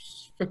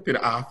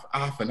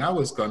half an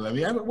hour's gone. I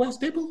mean, where's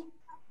Dibble?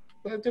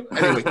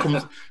 Anyway,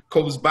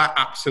 comes back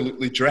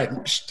absolutely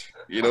drenched,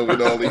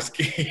 with all this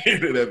gear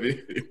and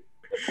everything.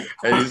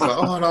 And he's like,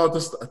 oh no, I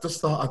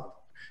just thought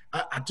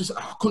I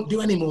couldn't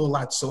do any more,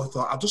 lads. So I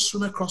thought I'll just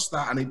swim across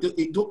that, and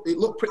it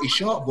looked pretty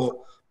short, but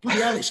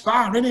bloody hell, it's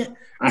far, innit?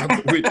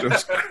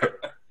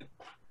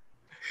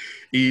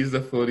 He's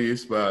the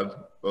funniest man.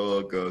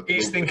 Oh god.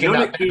 He's thinking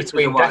that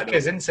between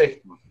deckers, isn't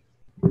he?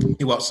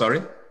 He what?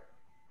 Sorry.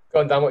 Go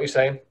on, Dan. What you're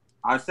saying?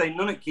 I was saying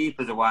none of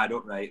keepers are wide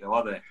up, right? Though,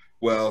 are they?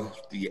 Well,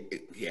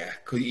 yeah,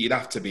 you'd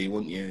have to be,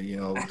 wouldn't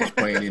you? Just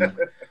playing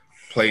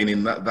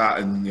in that,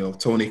 and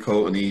Tony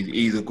Coton,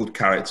 he's a good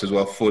character as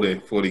well,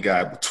 funny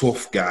guy, but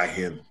tough guy,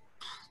 him,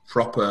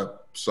 proper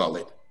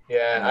solid.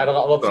 Yeah, I had a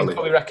lot of love. You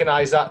probably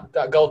recognise that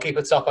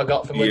goalkeeper top I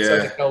got from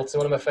Tony Coton,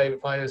 one of my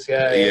favourite players.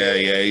 Yeah,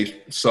 he's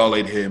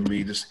solid. Him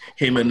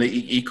and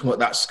he come at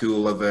that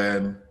school of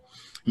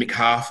Mick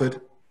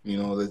Harford.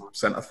 The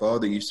centre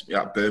forward. He used to be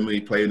at Birmingham.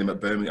 He played him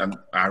at Birmingham, and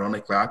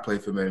ironically, I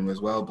played for Birmingham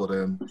as well. But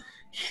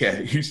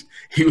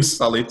he was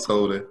solid,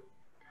 Tony.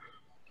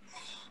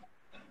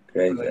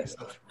 Great.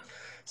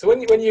 So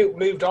when you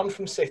moved on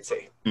from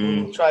City,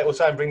 we'll try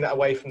and bring that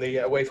away from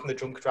the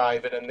drunk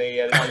driving and the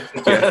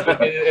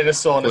in a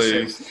sauna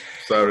Please.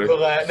 Sorry.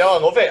 But no, I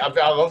love it.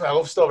 I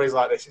love stories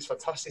like this. It's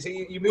fantastic. So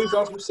you moved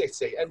on from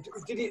City, and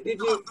did you?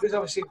 Because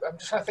obviously, I'm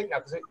just trying to think now,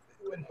 because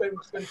when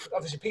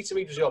obviously Peter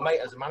Reid was your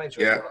mate as a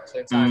manager at the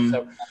same time,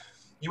 so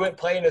you weren't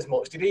playing as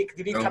much. Did he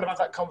kind of have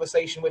that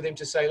conversation with him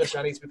to say, listen,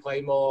 I need to be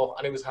playing more?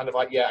 And he was kind of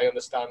like, yeah, I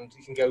understand.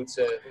 You can go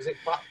to, was it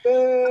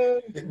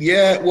Blackburn?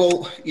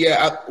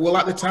 Well,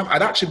 at the time,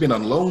 I'd actually been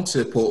on loan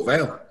to Port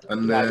Vale.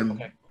 And I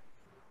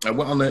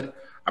went on it.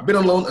 I've been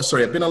on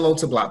loan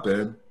to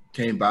Blackburn,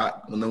 came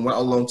back, and then went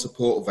on loan to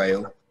Port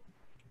Vale.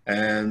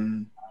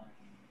 And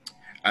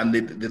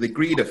they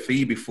agreed a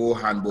fee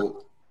beforehand,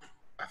 but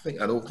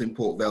I don't think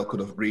Port Vale could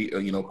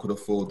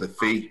afford the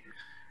fee.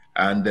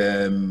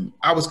 And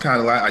I was kind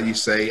of like, as you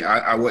say,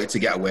 I wanted to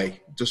get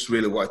away. Just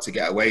really wanted to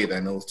get away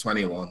then. I was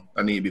 21.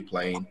 I need to be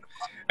playing.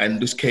 And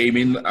just came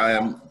in,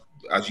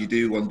 as you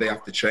do, one day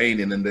after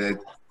training, and they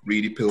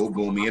really pulled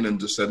me in and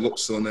just said, look,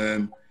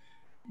 son,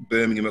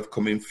 Birmingham have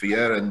come in for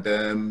you,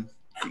 and,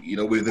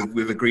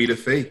 we've agreed a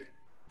fee.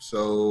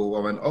 So I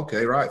went,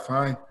 okay, right,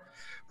 fine.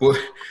 But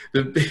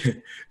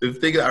the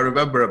thing that I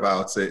remember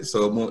about it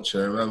so much,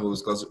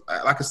 was because,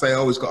 like I say, I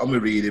always got on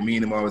with Reid. Me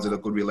and him always had a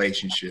good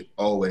relationship,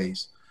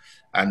 always.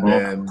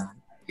 And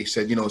he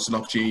said, you know, it's an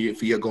opportunity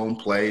for you to go and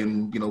play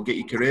and, you know, get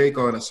your career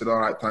going. I said, all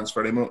right, thanks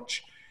very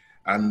much.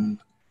 And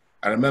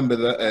I remember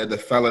the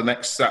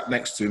fella sat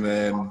next to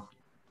him,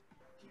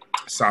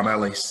 Sam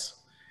Ellis,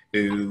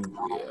 who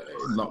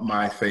not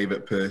my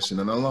favourite person.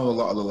 And I know a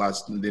lot of the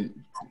lads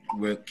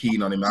weren't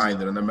keen on him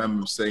either. And I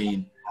remember him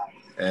saying,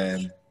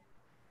 and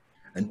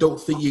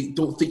don't think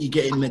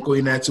you're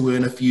going there to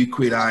earn a few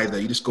quid either.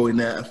 You're just going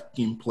there to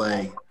fucking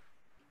play.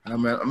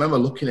 And I remember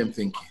looking at him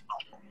thinking,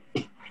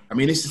 I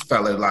mean, this is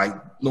fella, like,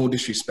 no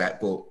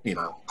disrespect, but, you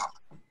know,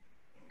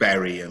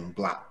 Bury and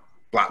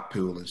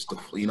Blackpool and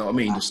stuff, you know what I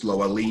mean? Just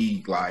lower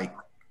league, like,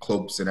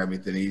 clubs and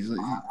everything. He's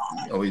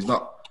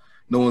not,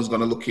 no one's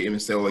going to look at him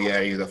and say, oh,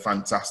 yeah, he's a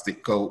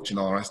fantastic coach and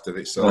all the rest of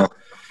it. So,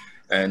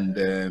 and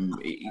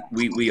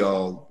we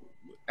all,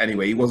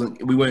 anyway,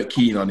 we weren't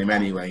keen on him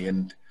anyway.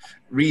 And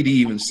Reedy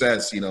even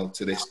says, you know,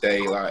 to this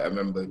day, like, I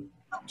remember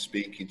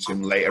speaking to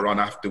him later on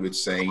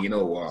afterwards saying, you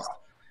know what,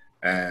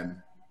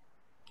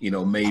 you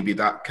know, maybe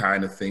that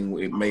kind of thing,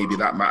 maybe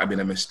that might have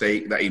been a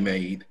mistake that he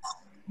made,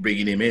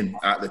 bringing him in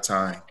at the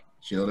time.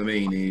 Do you know what I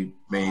mean? He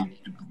made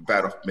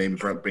better off maybe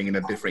bringing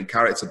a different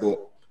character, but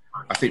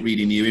I think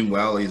Reedy knew him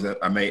well. He's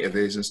a mate of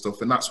his and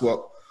stuff, and that's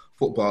what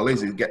football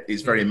is.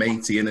 He's very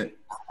matey, innit?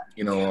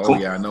 You know, oh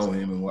yeah, I know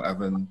him and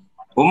whatever. And,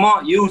 well,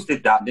 Mark Hughes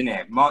did that, didn't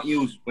he? Mark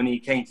Hughes, when he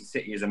came to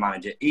City as a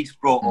manager, he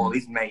just brought all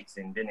his mates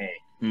in, didn't he?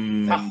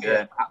 And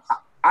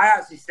I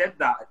actually said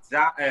that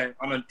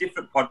on a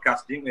different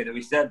podcast, didn't we? That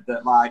we said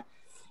that, like,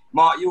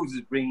 Mark Hughes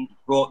has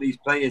brought these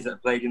players that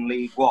have played in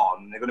League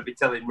One, and they're going to be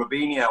telling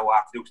Robinho how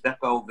to do step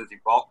overs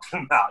in box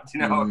and that. Do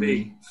you know what I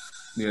mean?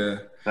 Yeah.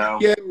 So.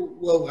 Yeah,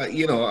 well,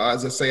 you know,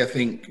 as I say, I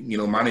think, you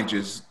know,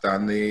 managers,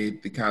 Dan, they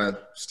kind of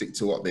stick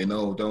to what they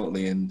know, don't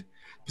they? And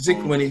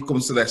particularly when it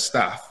comes to their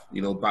staff,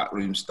 you know,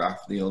 backroom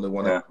staff, you know, they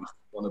want to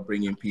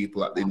bring in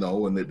people that they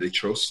know and that they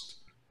trust.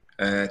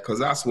 Because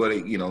that's what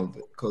it, you know,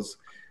 because,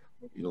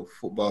 you know,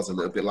 football's a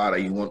little bit like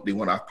that. They want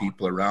to have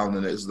people around,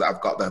 and it's that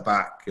I've got their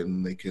back,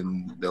 and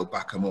they'll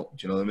back them up.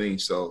 Do you know what I mean?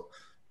 So,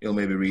 you know,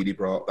 maybe Reedy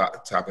brought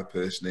that type of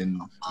person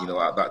in, you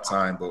know, at that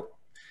time. But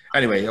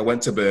anyway, I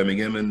went to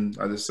Birmingham, and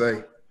as I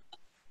say,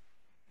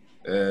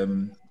 I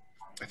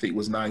think it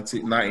was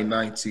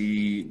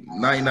 1990,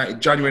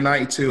 January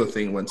 92, I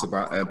think, went to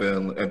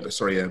Birmingham,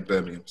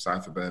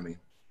 signed for Birmingham.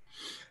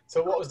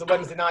 So what was the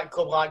Wednesday night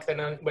club like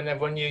then when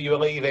everyone knew you were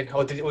leaving?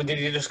 Or did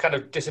you just kind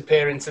of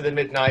disappear into the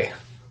midnight?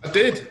 I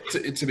did,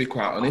 to be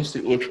quite honest.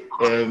 It was,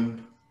 I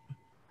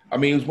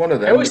mean, it was one of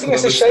them. I always think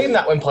it's a shame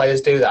that when players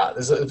do that.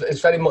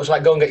 It's very much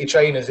like go and get your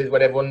trainers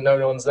when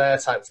no one's there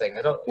type thing.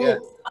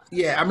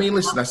 Yeah, I mean,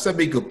 listen, I said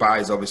my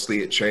goodbyes,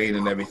 obviously, at train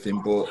and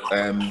everything, but,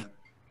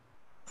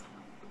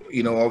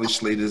 you know,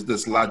 obviously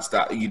there's lads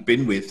that you've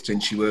been with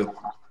since you were,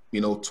 you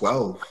know,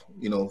 12,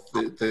 you know,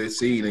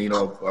 13, and, you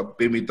know, I've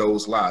been with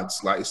those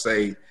lads, like I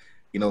say,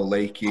 you know,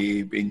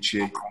 Lakey,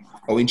 Inchy.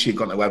 Oh, Inchy had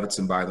gone to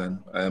Everton by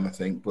then, I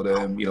think. But,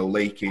 you know,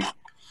 Lakey,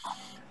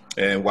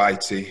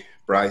 Whitey,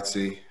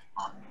 Brighty,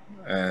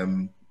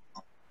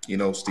 you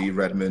know, Steve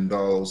Redmond,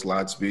 all those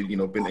lads, we, you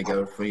know, been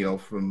together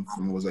from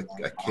was a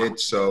kid.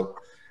 So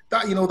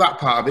that, you know, that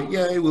part of it,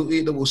 yeah,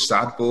 it was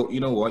sad. But you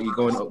know what, you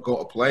go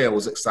to play. I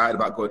was excited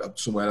about going up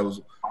somewhere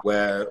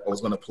where I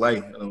was going to play,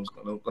 and I was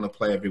going to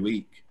play every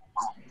week.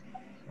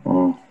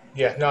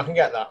 Yeah, no, I can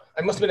get that.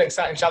 It must have been an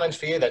exciting challenge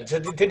for you then.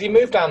 Did you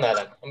move down there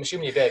then? I'm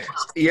assuming you did.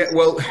 Yeah,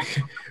 well,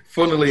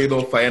 funnily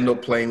enough, I ended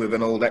up playing with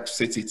an old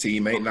ex-City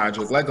teammate,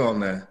 Nigel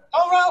Glegon there.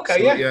 Oh, right,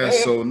 okay,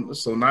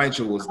 So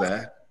Nigel was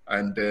there,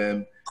 and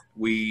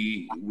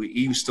he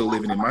was still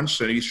living in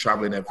Manchester. He was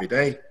travelling every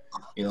day.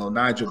 You know,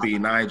 Nigel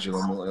being Nigel,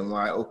 I'm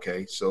like,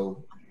 okay,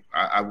 so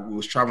I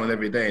was travelling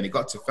every day, and it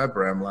got to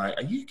February. I'm like,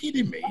 are you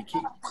kidding me? You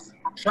keep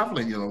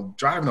travelling, you know,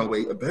 driving all the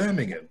way to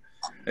Birmingham.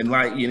 And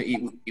like, you know,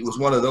 it was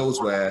one of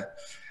those where,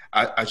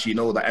 as you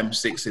know, the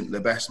M6 isn't the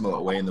best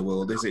motorway in the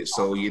world, is it?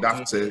 So you'd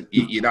have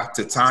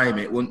to time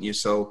it, wouldn't you?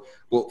 So,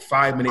 but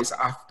 5 minutes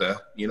after,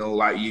 you know,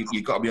 like you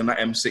got to be on that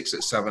M6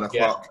 at 7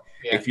 o'clock.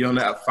 Yeah. If you're on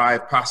it at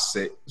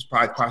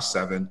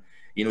 7:05,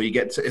 you know, you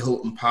get to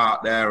Hilton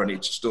Park there, and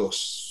it's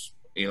just,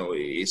 you know,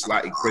 it's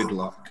like a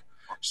gridlock.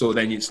 So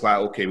then it's like,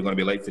 okay, we're going to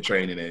be late for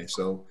training here.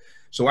 So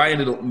I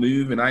ended up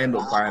moving. I ended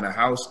up buying a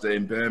house there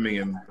in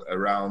Birmingham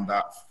around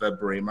that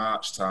February,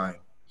 March time.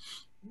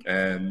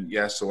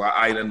 So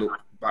I ended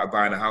up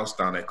buying a house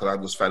down there because I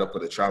was fed up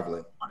with the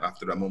travelling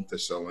after a month or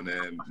so, and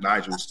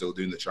Nigel was still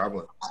doing the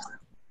travelling.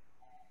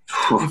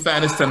 In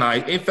fairness to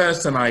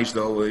Nigel,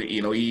 though,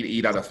 you know,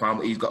 he'd had a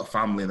family. He's got a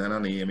family then,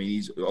 hasn't he? I mean,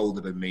 he's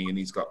older than me, and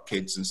he's got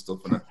kids and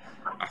stuff. And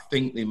I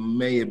think they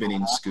may have been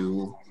in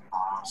school,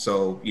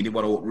 so you didn't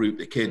want to uproot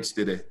the kids,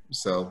 did it?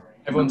 So.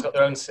 Everyone's got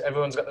their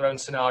own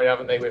scenario,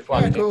 haven't they? With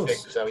why they do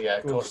things. So yeah,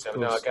 of course.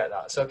 No, I get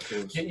that. So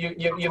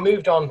you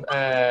moved on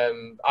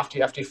after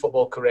your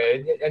football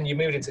career, and you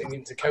moved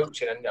into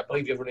coaching, and I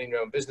believe you're running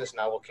your own business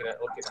now, looking at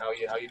how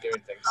you're doing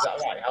things. Is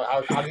that right?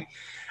 How do you,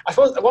 I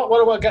suppose what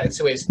I want to get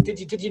to is,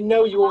 did you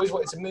know you always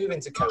wanted to move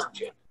into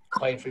coaching,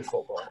 playing through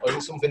football, or is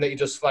it something that you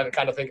just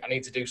kind of think I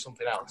need to do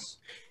something else?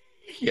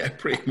 Yeah,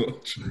 pretty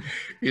much.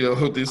 You know,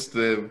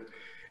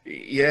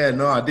 Yeah,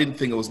 no, I didn't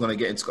think I was going to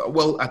get into.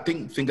 Well, I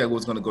didn't think I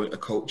was going to go into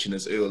coaching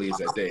as early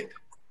as I did.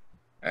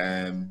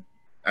 And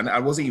I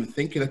wasn't even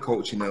thinking of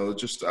coaching.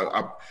 Just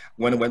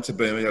when I went to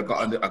Birmingham,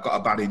 I got a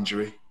bad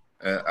injury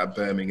at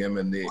Birmingham,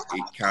 and it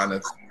kind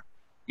of,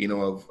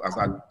 I've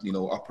had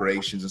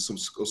operations and some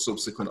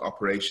subsequent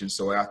operations,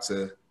 so I had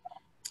to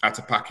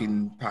pack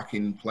in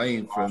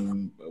playing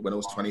from when I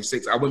was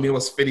 26. I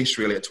was finished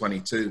really at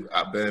 22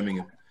 at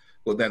Birmingham,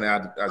 but then I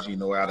had, as you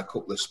know, I had a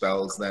couple of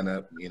spells then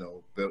at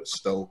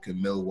Stoke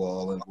and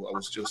Millwall, and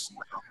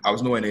I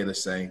was nowhere near the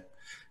same.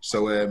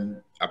 So I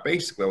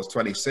was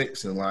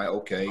 26 and like,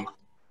 okay,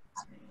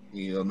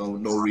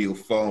 no real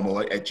formal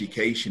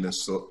education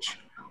as such,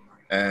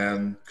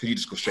 because you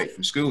just go straight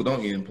from school,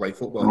 don't you, and play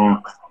football.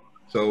 Mm.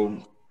 So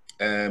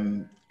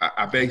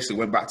I basically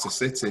went back to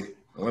City.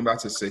 I went back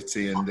to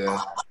City, and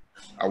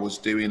I was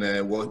doing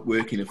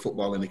working in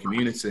football in the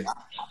community.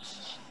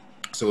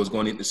 So I was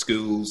going into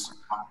schools,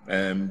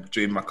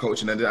 doing my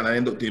coaching, and I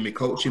ended up doing my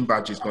coaching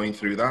badges going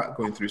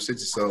through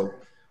City. So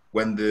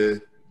when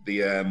the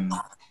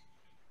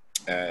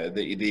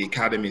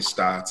academy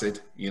started,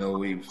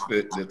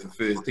 the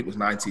first, I think it was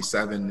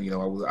 97.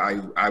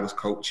 I was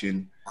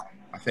coaching.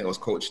 I think I was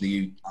coaching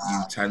the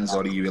U10s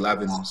or the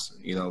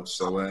U11s.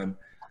 So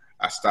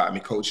I started my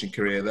coaching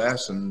career there,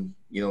 and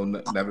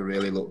never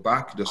really looked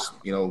back. Just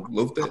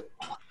loved it.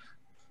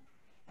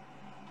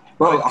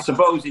 Well, I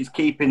suppose it's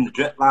keeping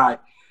the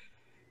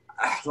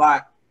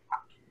like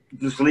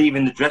just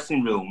leaving the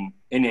dressing room,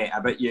 innit? I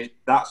bet you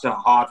that's a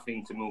hard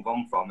thing to move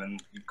on from,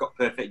 and you've got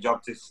a perfect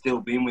job to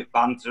still being with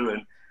banter,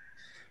 and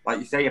like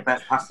you say,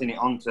 about passing it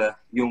on to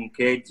young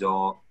kids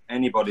or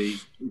anybody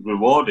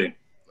rewarding.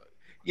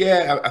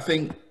 Yeah, I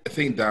think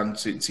Dan,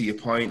 to your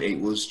point, it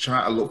was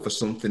trying to look for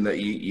something that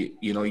you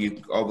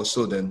all of a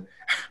sudden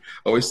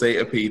I always say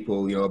to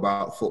people,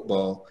 about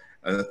football,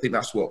 and I think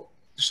that's what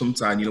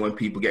sometimes, when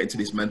people get into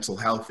this mental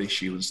health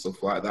issue and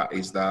stuff like that,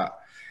 is that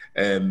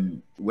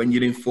when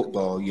you're in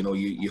football,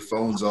 your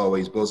phone's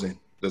always buzzing.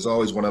 There's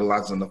always one of the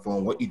lads on the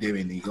phone. What you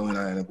doing? Are you going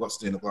on? What's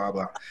doing? Blah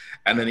blah.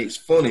 And then it's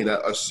funny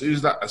that as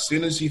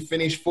soon as you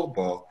finish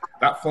football,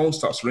 that phone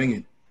starts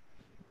ringing.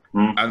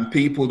 And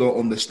people don't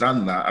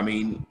understand that. I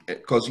mean,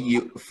 because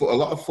for a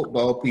lot of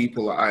football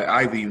people,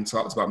 I've even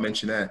talked about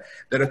mentioning there,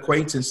 their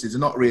acquaintances are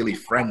not really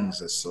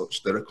friends as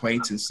such. They're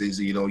acquaintances.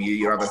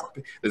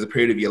 There's a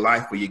period of your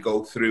life where you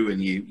go through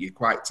and you're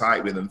quite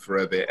tight with them for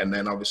a bit, and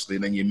then obviously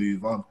then you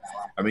move on.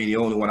 I mean, the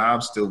only one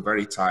I'm still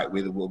very tight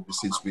with,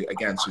 since we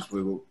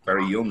were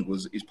very young,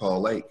 is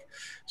Paul Lake.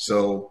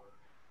 So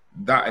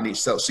that in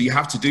itself, so you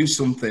have to do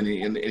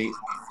something.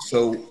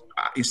 So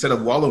instead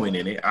of wallowing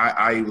in it,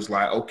 I was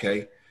like,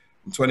 okay,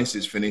 I'm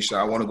 26 finished.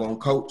 I want to go and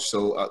coach.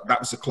 So that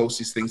was the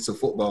closest thing to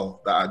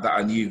football that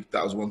I knew.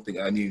 That was one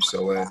thing I knew.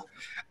 So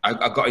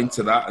I got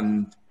into that,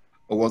 and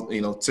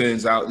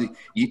turns out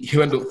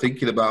you end up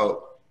thinking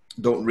about,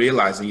 don't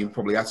realize, and you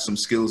probably had some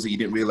skills that you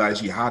didn't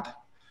realize you had.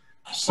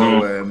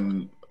 So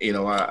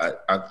I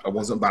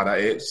wasn't bad at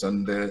it.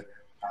 And but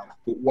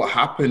what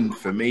happened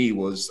for me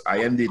was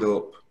I ended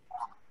up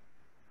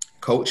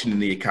coaching in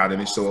the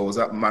academy. So I was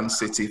at Man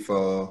City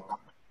I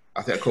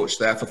think I coached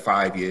there for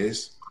 5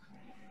 years.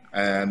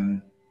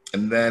 And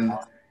then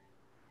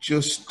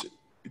just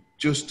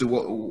to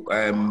what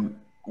I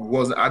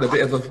had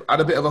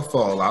a bit of a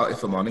fallout,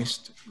 if I'm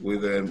honest,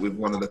 with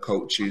one of the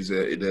coaches,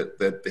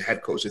 the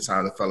head coach at the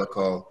time, a fella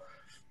called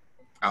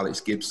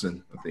Alex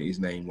Gibson, I think his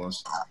name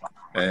was.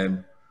 A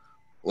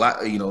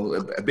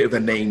bit of a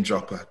name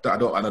dropper. I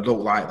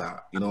don't like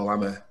that.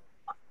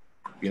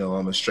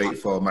 I'm a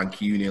straightforward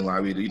Mancunian.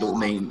 Like you don't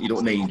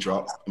name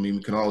drop. I mean,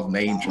 we can all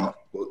name drop,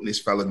 but this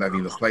fella never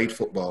even played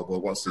football, but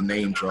wants to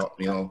name drop.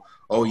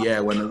 Oh yeah,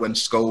 when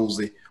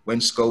Scholesy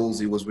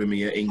was with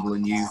me at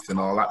England Youth and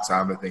all that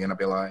type of thing, and I'd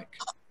be like,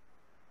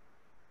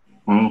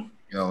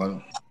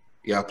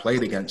 yeah, I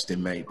played against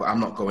him, mate, but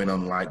I'm not going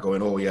on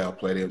oh yeah, I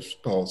played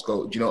against Paul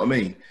Scholes. Do you know what I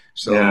mean?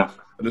 So yeah.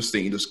 I just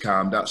think he just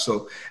calmed down.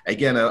 So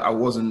again, I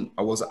wasn't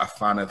a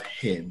fan of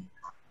him.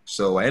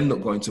 So I ended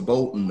up going to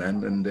Bolton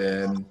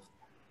then,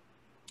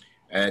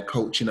 and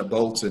coaching at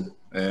Bolton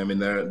in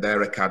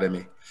their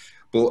academy.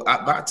 But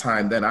at that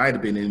time then,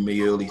 I'd been in my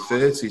early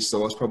 30s, so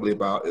I was probably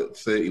about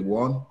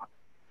 31,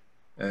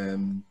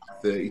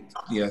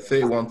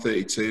 31,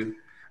 32.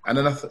 And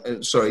then I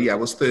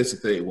was 30,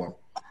 31.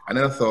 And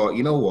then I thought,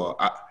 you know what?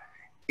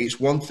 It's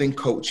one thing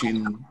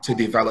coaching to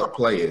develop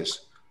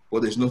players,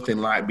 but there's nothing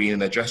like being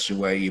in a dressing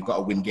room where you've got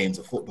to win games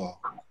of football.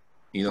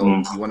 You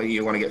want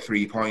to get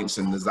 3 points,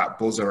 and there's that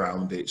buzz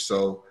around it.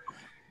 So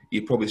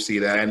you probably see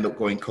that I end up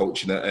going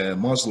coaching at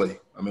Mosley.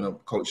 I mean, I'm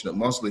coaching at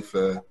Mosley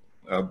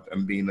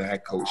and being the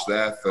head coach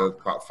there for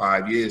about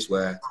 5 years,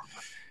 where,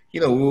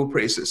 we were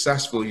pretty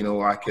successful. We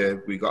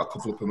got a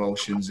couple of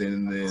promotions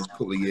in a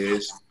couple of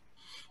years,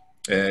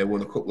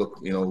 won a couple of,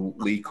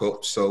 League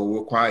Cups. So we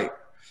were quite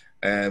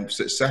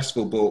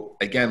successful. But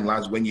again,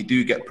 lads, when you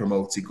do get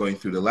promoted going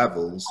through the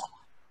levels,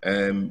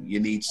 you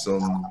need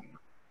some,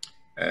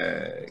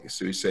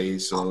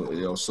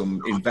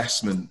 some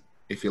investment,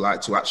 if you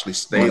like, to actually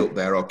stay up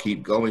there or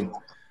keep going.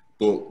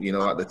 But you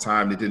know, at the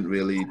time they didn't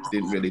really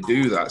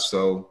do that.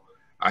 So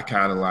I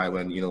kind of like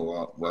went, you know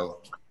what?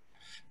 Well,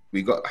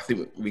 I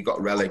think we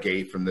got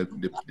relegated from the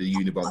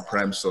Unibond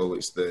Prem, so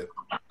it's the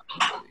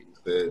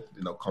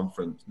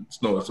conference.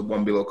 No, it's the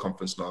one below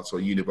conference now, so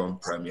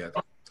Unibond Prem, yeah,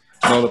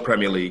 not the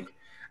Premier League.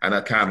 And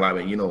I kind of like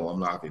went, you know, I'm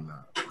not having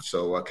that.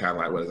 So I kind of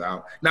like went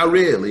out. Now,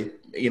 really,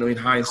 you know, in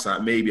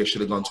hindsight, maybe I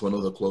should have gone to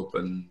another club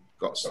and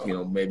got, you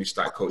know, maybe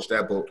started coach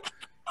there. But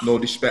no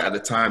disrespect, at the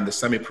time, the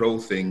semi-pro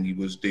thing, he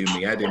was doing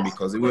me head in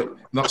because they were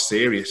not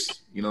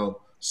serious. You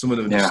know, some of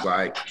them just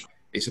like,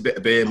 it's a bit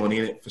of beer money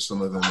in it for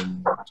some of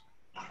them.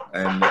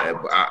 And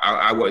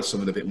I wanted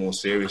something a bit more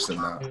serious than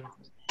that.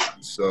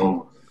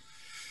 So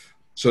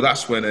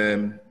that's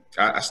when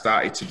I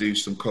started to do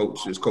some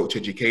coach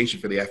education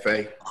for the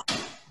FA.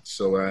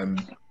 So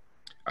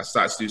I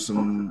started to do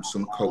some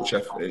coach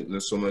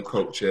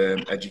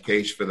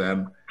education for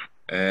them.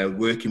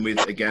 Working with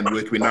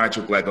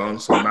Nigel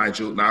Glegon. So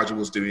Nigel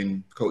was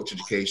doing coach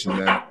education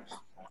then.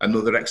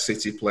 Another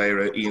ex-City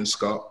player, Ian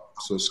Scott.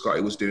 So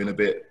Scotty was doing a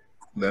bit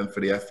then for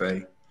the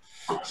FA.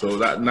 So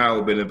that now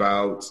had been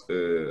about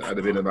in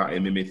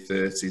my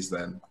mid-30s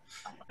then.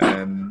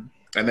 And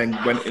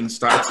then went and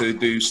started to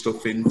do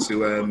stuff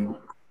into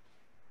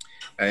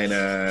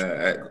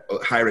a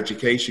higher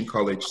education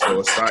college. So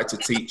I started to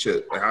teach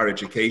at higher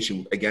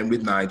education, again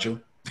with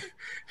Nigel.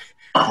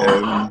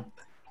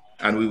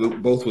 And we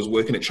both was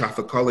working at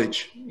Trafford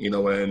College, you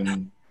know,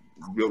 running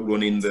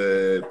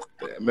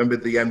remember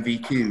the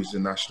MVQs, the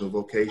National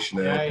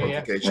Vocational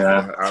Qualification.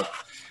 Yeah.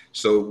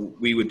 So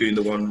we were doing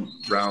the one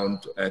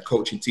round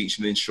coaching,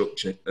 teaching, and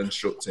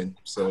instructing.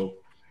 So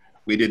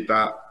we did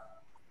that.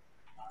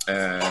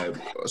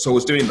 So I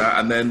was doing that,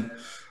 and then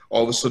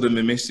all of a sudden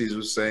my missus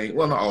was saying,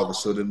 well, not all of a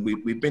sudden,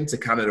 we've been to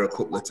Canada a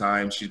couple of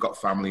times. She's got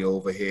family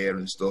over here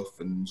and stuff.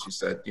 And she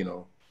said, you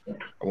know, I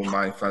wouldn't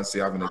mind fancy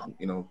having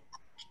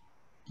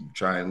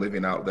trying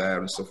living out there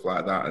and stuff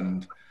like that.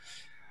 And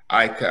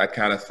I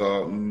kind of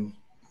thought,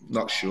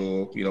 not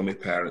sure, you know, my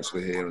parents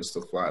were here and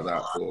stuff like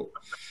that.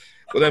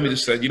 But then we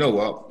just said, you know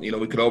what, you know,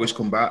 we could always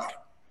come back.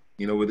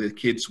 You know, where the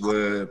kids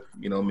were,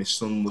 you know, my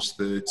son was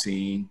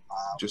 13,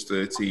 just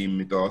 13.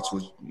 My daughter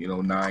was, you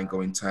know, 9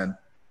 going 10.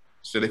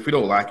 So if we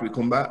don't like it, we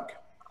come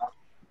back.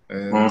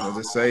 As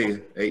I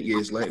say, 8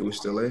 years later, we're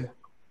still here.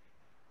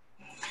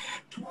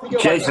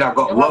 Jason, I've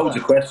got loads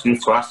of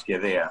questions to ask you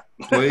there.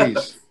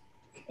 Please.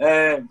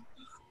 One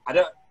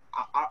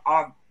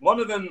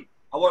of them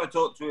I want to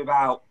talk to you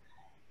about.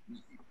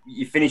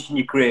 You finishing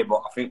your career,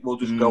 but I think we'll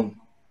just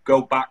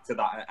go back to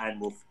that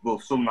and we'll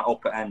sum that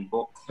up at end.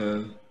 But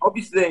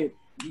obviously,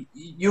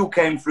 you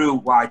came through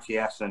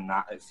YTS and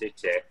that at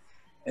City,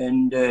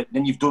 and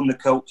then you've done the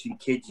coaching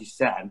kids, you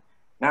said.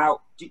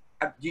 Now, did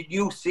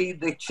you see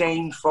the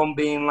change from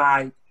being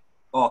like,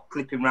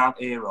 clipping round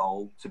ear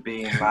hole to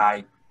being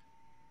like,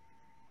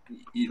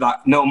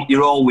 no,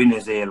 you're all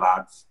winners here,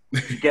 lads?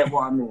 You get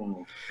what I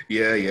mean?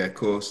 Yeah, of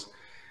course.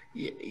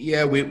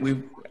 Yeah,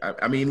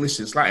 I mean,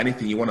 listen, it's like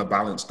anything, you want to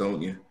balance,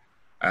 don't you?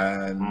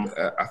 And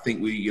I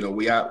think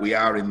we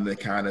are in the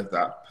kind of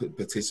that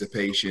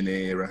participation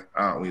era,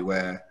 aren't we?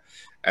 Where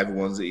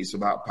it's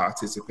about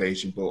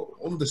participation, but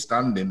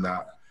understanding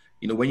that,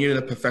 you know, when you're in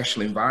a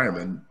professional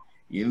environment,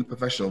 you're in a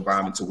professional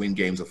environment to win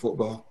games of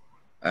football.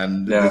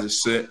 And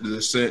there's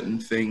certain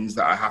things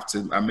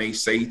that I may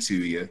say to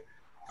you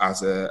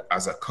as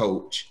a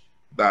coach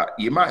that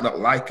you might not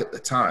like at the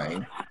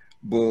time,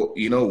 but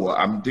you know what,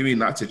 I'm doing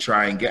that to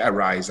try and get a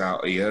rise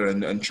out of you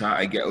and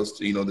try to get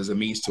us, you know, there's a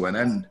means to an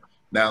end.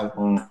 Now,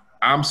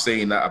 I'm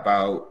saying that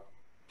about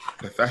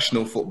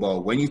professional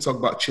football. When you talk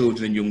about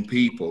children and young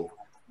people,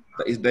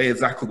 they're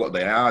exactly what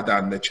they are,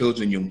 Dan. They're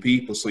children and young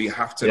people. So you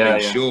have to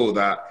make sure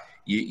that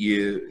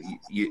you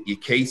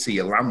cater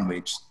your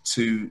language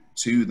to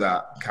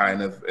that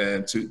kind of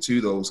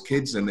to those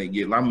kids, and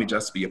your language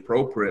has to be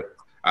appropriate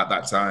at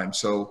that time.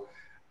 So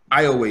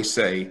I always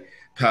say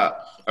that,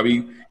 I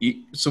mean,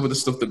 some of the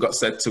stuff that got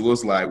said to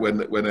us, like when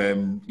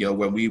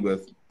we were,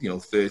 you know,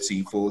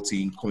 13,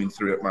 14, coming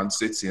through at Man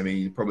City, I mean,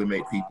 you probably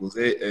make people's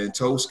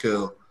toes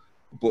curl.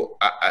 But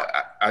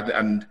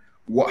and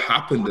what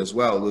happened as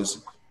well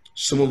was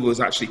some of us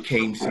actually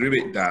came through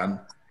it, Dan.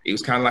 It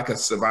was kind of like a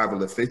survival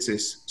of the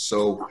fittest.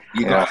 So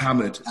you got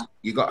hammered,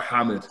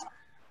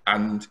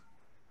 and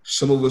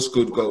some of us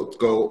could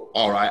go,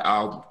 all right,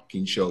 I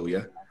can show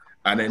you.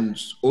 And then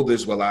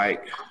others were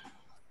like,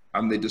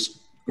 and they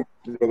just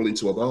roll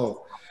into a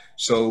ball.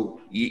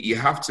 So you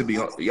have to be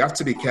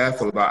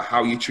careful about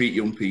how you treat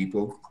young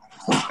people.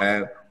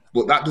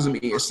 But that doesn't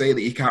mean to say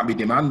that you can't be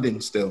demanding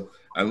still.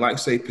 And like I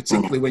say,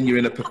 particularly when you're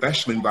in a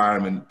professional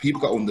environment,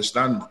 people got to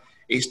understand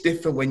it's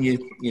different when you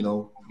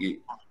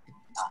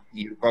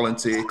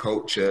volunteer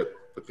coach at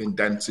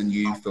Denton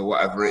Youth or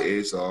whatever it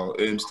is, or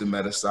Urmston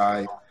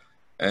Meadowside.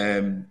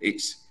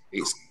 It's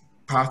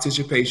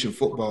participation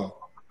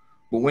football.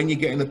 But when you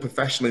get in a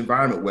professional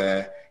environment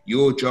where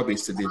your job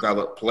is to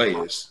develop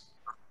players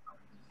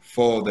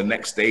for the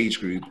next age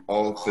group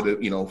or for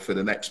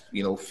the next,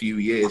 few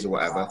years or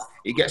whatever,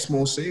 it gets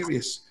more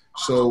serious.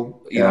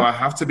 So, you know, I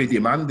have to be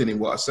demanding in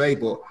what I say,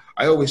 but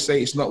I always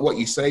say it's not what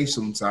you say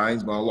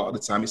sometimes, but a lot of the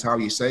time it's how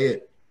you say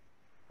it.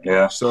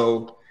 Yeah.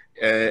 So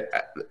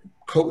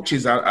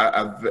coaches are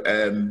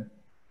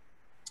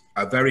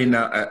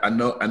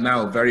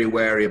now very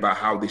wary about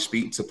how they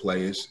speak to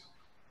players,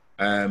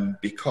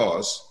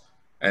 because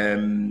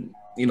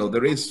you know,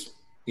 there is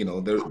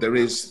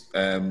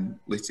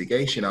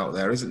litigation out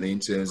there, isn't there, in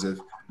terms of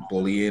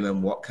bullying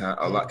and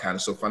all that kind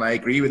of stuff. And I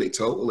agree with it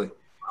totally,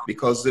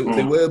 because there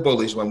were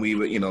bullies when we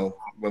were, you know,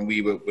 when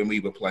we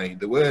were playing.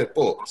 There were,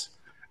 but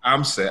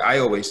I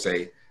always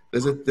say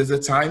there's a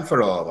time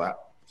for all that.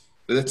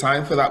 There's a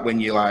time for that when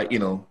you're like,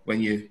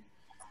 when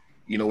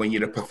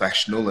you're a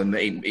professional and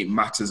it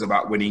matters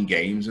about winning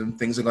games, and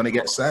things are going to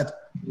get said,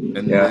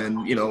 and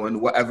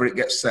and whatever it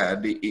gets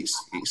said, it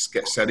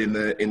gets said in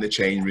the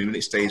change room, and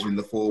it stays within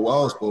the four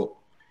walls. But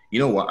you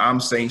know what, I'm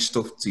saying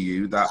stuff to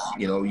you that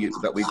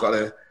that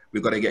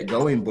we've got to get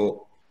going. But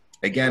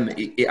again,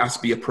 it has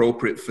to be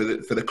appropriate for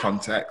the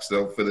context,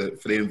 or for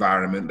the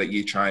environment that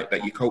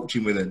you're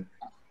coaching within,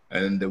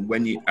 and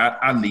when you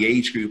and the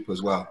age group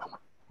as well,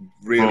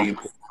 really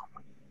important.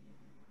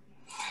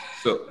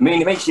 So, I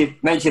mean, it makes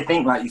you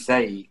think, like you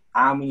say,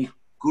 how many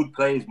good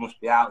players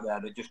must be out there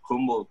that just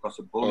crumble because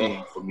of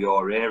bullying from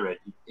your era.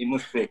 It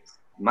must be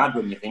mad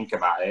when you think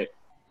about it.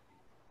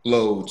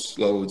 Loads.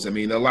 I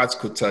mean, the lads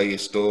could tell you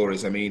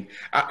stories. I mean,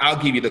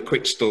 I'll give you the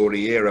quick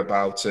story here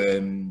about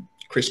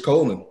Chris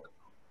Coleman.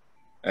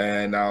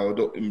 And now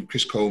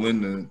Chris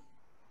Coleman,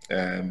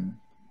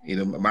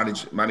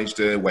 managed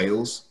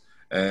Wales,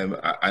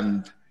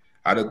 and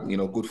had a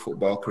good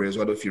football career as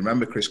well. I don't know if you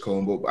remember Chris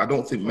Coleman, but I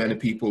don't think many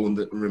people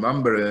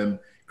remember.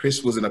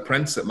 Chris was an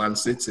apprentice at Man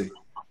City.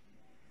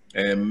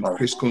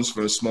 Chris comes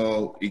from a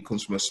small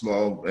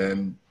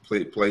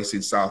place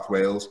in South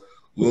Wales.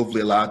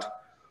 Lovely lad,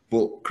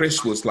 but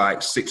Chris was like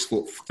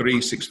 6'3",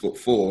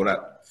 6'4"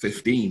 at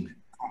 15,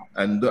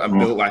 and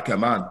built like a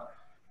man.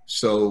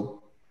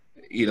 So,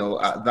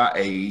 at that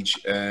age,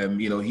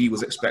 he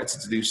was expected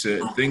to do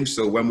certain things.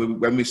 So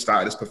when we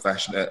started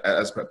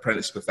as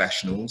apprentice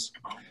professionals,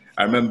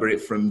 I remember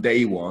it from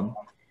day one.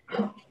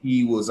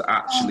 He was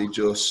actually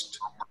just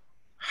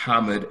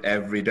hammered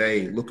every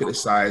day. Look at the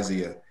size of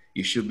you.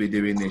 You should be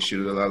doing this.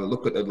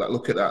 Look at that.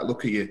 Look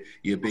at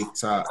your big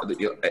tart.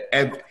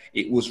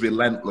 It was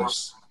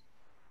relentless.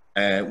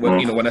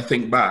 When I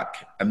think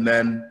back, and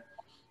then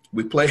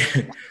we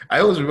played. I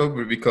always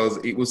remember it because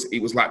it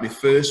was like my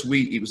first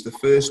week. It was the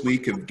first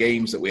week of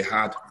games that we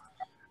had,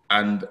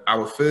 and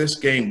our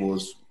first game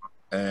was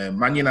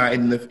Man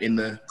United in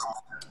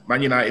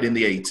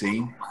the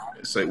 18.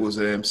 So it was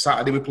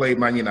Saturday we played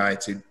Man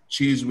United.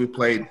 Tuesday we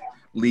played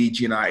Leeds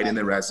United in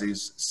the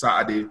Resis.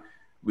 Saturday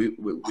we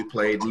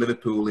played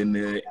Liverpool in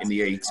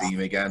the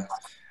 18 again.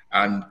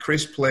 And we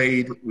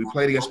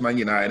played against Man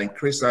United, and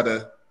Chris had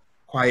a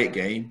quiet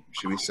game,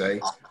 should we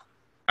say.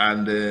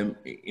 And,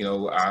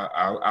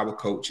 our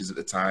coaches at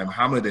the time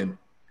hammered him.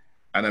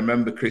 And I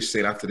remember Chris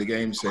saying after the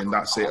game, saying,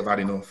 "That's it, I've had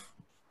enough.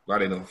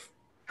 I've had enough."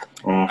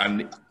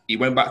 And he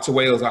went back to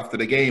Wales after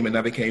the game and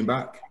never came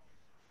back.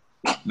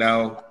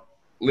 Now,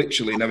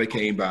 literally never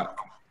came back.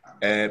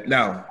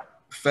 Now,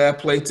 fair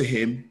play to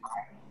him.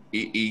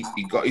 He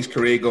got his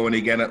career going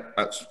again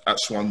at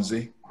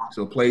Swansea.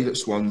 So played at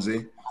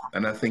Swansea.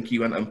 And I think he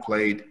went and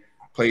played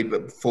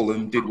at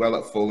Fulham, did well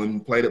at Fulham,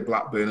 played at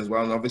Blackburn as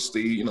well. And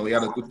obviously, he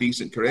had a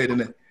decent career,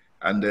 didn't he?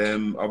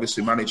 And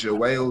obviously manager of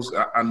Wales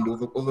and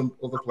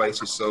other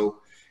places. So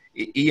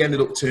he ended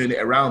up turning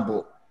it around,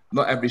 but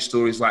not every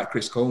story is like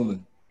Chris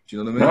Coleman. Do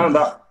you know what I mean?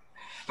 No,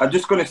 I'm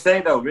just going to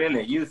say, though,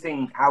 really, you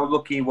think how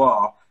lucky you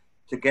are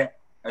to get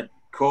a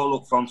call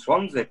up from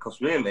Swansea,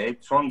 because really,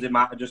 Swansea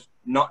might have just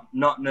not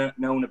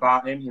known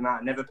about him. He might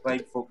have never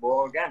played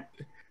football again.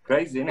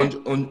 Crazy, isn't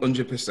it?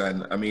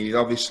 100%. I mean, he's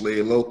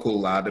obviously a local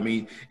lad. I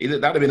mean,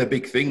 that'd have been a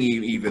big thing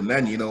even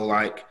then. A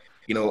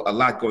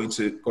lad going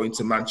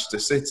to Manchester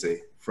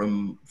City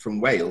from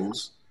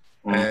Wales.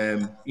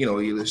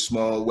 You're a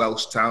small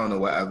Welsh town or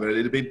whatever.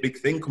 It'd be a big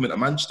thing coming to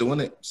Manchester,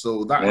 wouldn't it?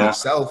 So that in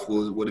itself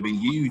would have been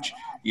huge.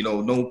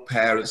 No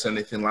parents,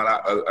 anything like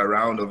that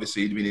around.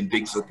 Obviously, he'd been in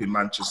digs up in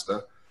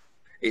Manchester.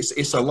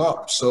 It's a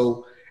lot.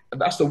 So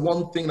that's the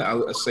one thing that I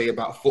would say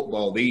about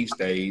football these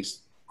days.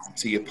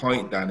 To your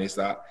point, Dan, is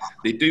that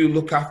they do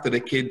look after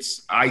the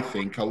kids, I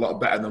think, a lot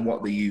better than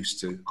what they used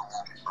to.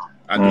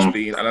 And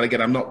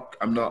again, I'm not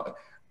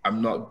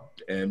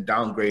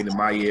downgrading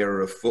my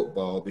era of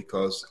football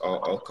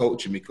or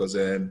coaching because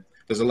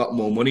there's a lot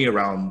more money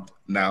around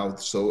now,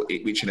 so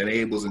which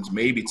enables them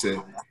maybe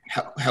to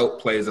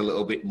help players a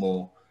little bit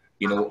more,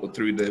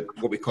 through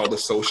what we call the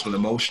social and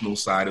emotional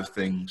side of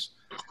things.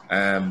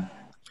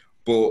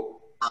 But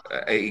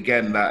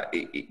again,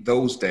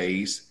 those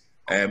days.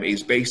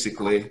 Is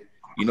basically,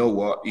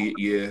 you're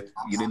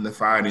in the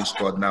firing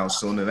squad now,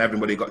 son, and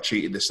everybody got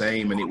treated the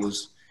same, and it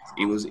was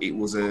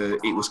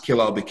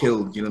kill or be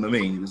killed. You know what I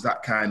mean? It was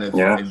that kind of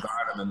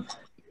environment.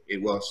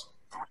 It was.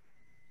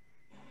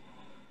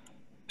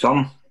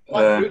 Tom,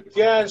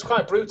 it's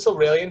quite brutal,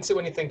 really, isn't it,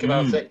 when you think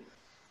about it?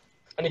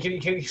 And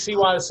you can see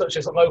why there's such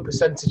a low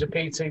percentage of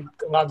PT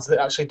lads that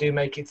actually do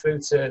make it through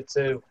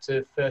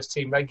to first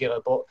team regular,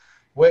 but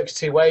works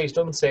two ways,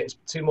 doesn't it? It's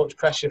too much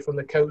pressure from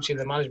the coaching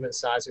and the management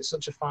side. So it's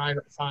such a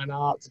fine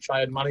art to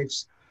try and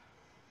manage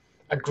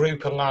a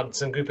group of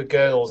lads and group of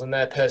girls and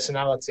their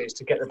personalities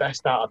to get the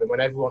best out of them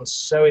when everyone's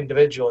so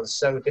individual and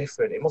so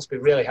different. It must be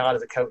really hard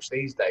as a coach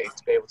these days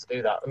to be able to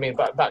do that. I mean,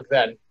 back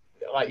then,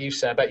 like you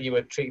said, I bet you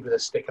were treated with a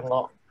stick and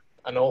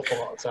an awful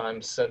lot of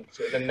times. And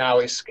now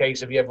it's a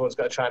case of everyone's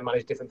got to try and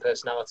manage different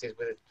personalities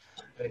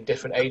in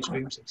different age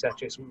groups,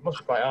 etc. So it must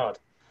be quite hard.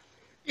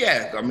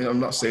 Yeah, I mean, I'm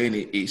not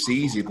saying it's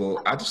easy, but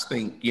I just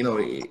think,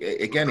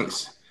 again,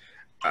 it's,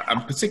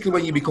 and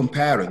particularly when you become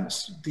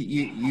parents,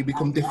 you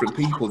become different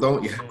people,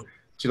 don't you?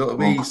 Do you know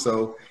what I mean?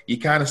 So you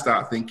kind of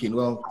start thinking,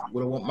 well,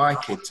 would I want my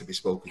kid to be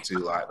spoken to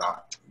like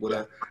that?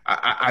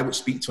 I would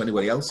speak to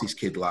anybody else's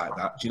kid like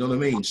that? Do you know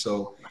what I mean?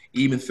 So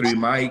even through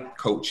my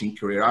coaching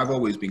career, I've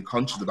always been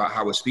conscious about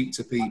how I speak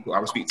to people. I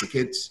would speak to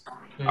kids.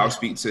 I would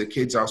speak to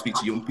kids. I would speak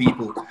to young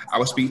people. I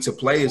would speak to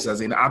players,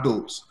 as in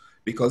adults,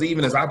 because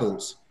even as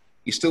adults,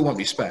 you still want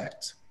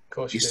respect. Of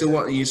course you still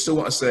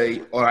want to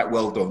say, all right,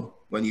 well done,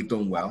 when you've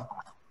done well.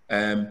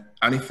 And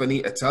if I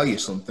need to tell you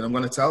something, I'm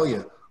going to tell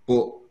you.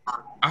 But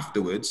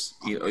afterwards,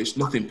 it's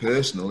nothing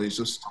personal. It's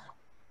just,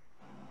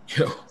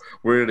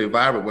 we're in an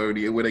environment where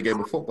you win a game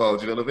of football.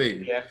 Do you know what I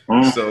mean? Yeah.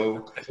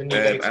 So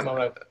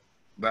tomorrow.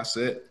 That's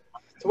it.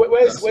 So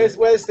where's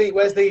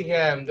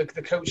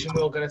the coaching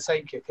wheel going to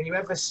take you? Can you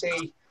ever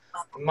see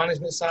the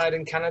management side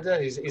in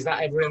Canada? Is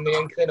that ever in the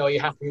inkling, or are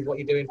you happy with what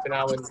you're doing for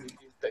now and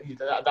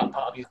that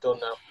part of you's done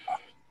now?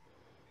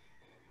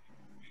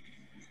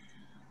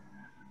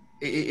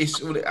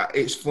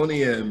 It's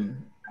funny,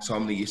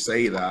 Tom, that you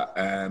say that.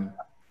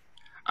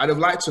 I'd have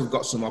liked to have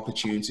got some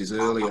opportunities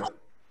earlier.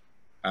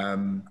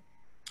 And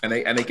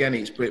again,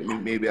 it's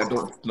maybe I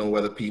don't know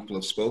whether people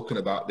have spoken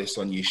about this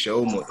on your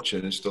show much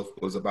and stuff,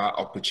 but was about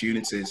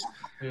opportunities.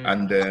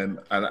 And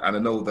I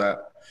know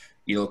that,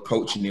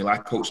 coaching, I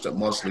coached at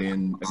Mosley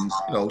and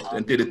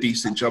did a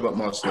decent job at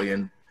Mosley,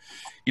 and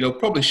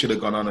probably should have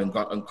gone on and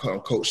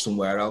coached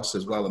somewhere else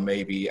as well. And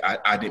maybe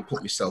I didn't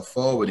put myself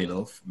forward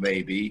enough,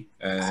 maybe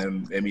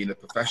in a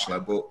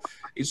professional, but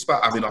it's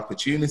about having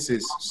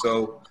opportunities.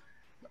 So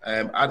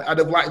I'd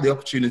have liked the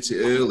opportunity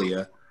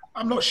earlier.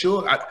 I'm not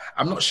sure.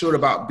 I'm not sure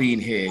about being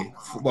here.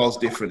 Football's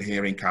different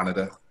here in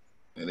Canada.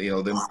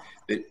 No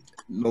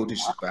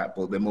disrespect,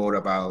 but they're more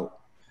about,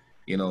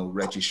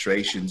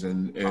 registrations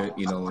and,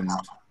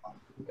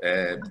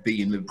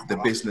 being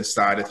the business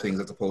side of things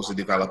as opposed to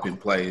developing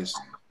players.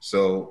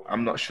 So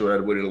I'm not sure I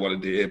really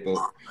want to do it, but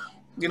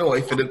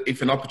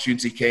if an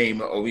opportunity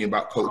came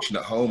about coaching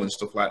at home and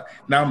stuff like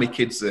that, now my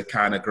kids are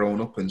kind of grown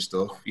up and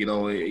stuff.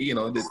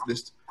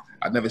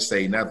 I'd never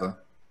say never,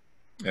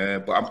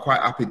 but I'm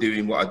quite happy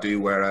doing what I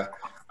do, where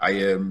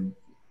I'm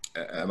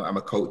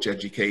a coach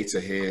educator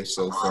here,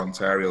 so for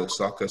Ontario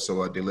Soccer,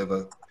 so I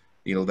deliver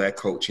their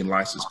coaching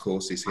license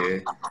courses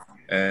here,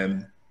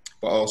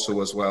 but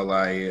also as well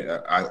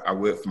I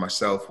work for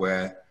myself,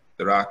 where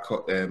there are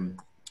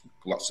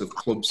lots of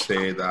clubs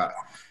here that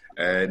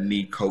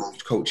need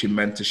coaching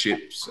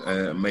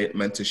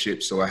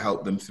mentorships, so I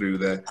help them through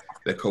their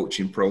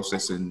coaching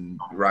process and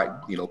write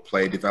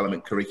player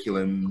development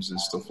curriculums and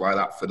stuff like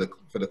that for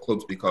the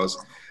clubs, because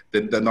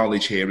the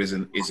knowledge here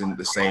isn't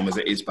the same as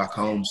it is back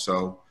home.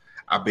 So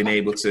I've been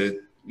able to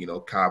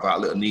carve out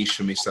a little niche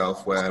for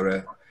myself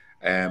where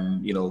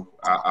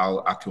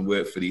I can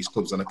work for these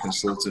clubs on a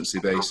consultancy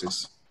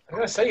basis. I'm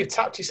going to say, you've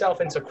tapped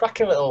yourself into a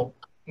cracking little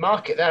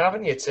market there,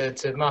 haven't you,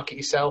 to market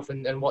yourself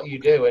and what you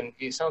do, and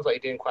it sounds like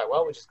you're doing quite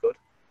well, which is good.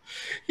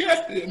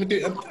 Yeah,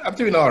 I'm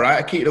doing all right.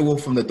 I keep the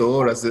wolf from the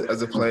door, as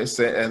a player as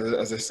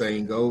the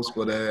saying goes.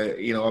 But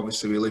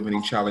obviously we're living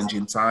in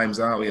challenging times,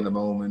 aren't we, in the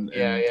moment?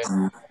 Yeah.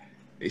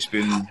 It's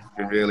been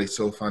really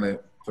tough, hasn't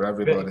it, for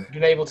everybody?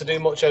 Been able to do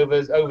much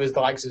over the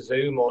likes of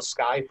Zoom or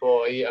Skype,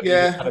 or have you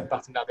kind of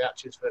battened down the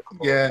hatches for a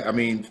couple? Yeah, I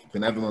mean,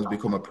 everyone's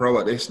become a pro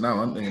at this now,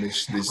 haven't they?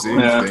 This Zoom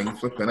thing,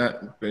 flipping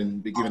it.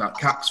 Been giving out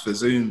caps for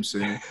Zoom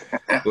soon,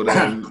 but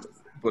I've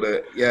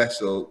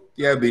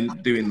been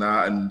doing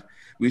that, and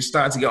we're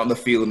starting to get on the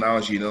field now,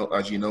 as you know,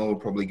 we're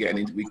probably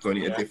we're going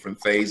into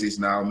different phases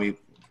now.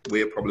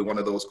 We're probably one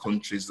of those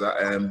countries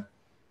that,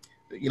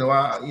 we've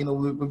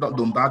not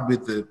done bad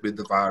with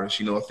the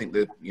virus. I think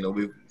that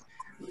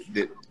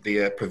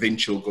the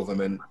provincial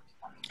government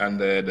and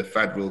the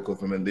federal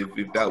government,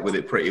 we've dealt with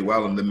it pretty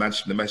well, and the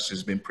message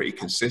has been pretty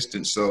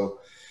consistent.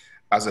 So,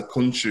 as a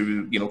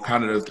country,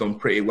 Canada has done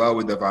pretty well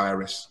with the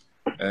virus.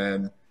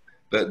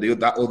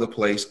 That other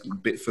place, a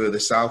bit further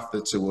south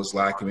to us,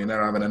 they're having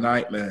a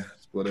nightmare.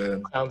 But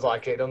sounds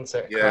like it, doesn't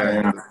it?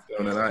 Yeah, it's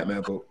a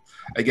nightmare. But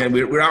again,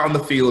 we're out on the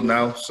field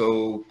now,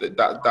 so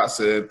that's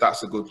a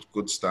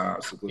good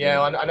start.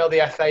 I know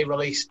the FA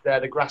released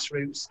the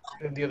grassroots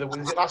the other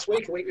week. Was it last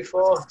week, a week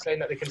before, saying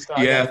that they can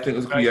start? Yeah, I think it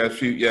was a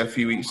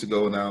few weeks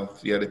ago now.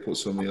 Yeah, they put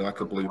something like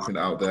a blueprint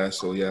out there.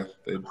 So yeah,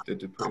 they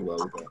did pretty well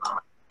with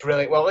that.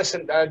 Brilliant. Well,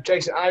 listen,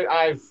 Jason,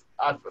 I've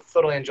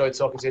thoroughly enjoyed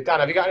talking to you.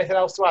 Dan, have you got anything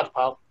else to add,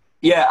 pal?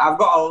 Yeah, I've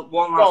got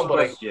one last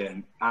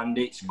question, and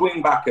it's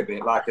going back a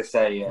bit. Like I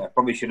say, I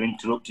probably should have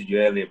interrupted you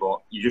earlier,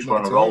 but you just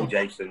want to roll,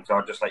 Jason, so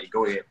I'll just let you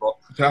go here. But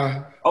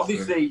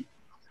obviously,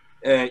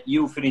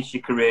 you finished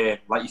your career,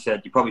 like you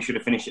said, you probably should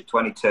have finished at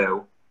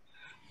 22.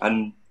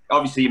 And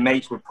obviously, your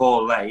mates with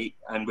Paul Lake,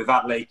 and we've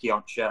had Lakey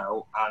on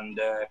show, and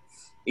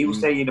he was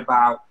saying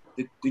about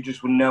they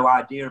just with no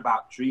idea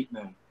about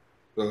treatment.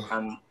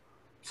 And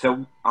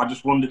so I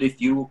just wondered if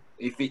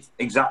it's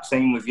exact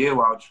same with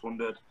you. I just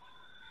wondered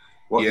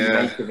what you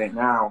make of it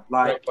now.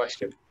 Great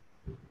question.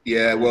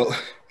 Yeah, well,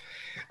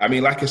 I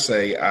mean, like I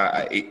say,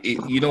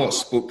 you know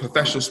what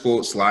professional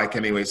sports like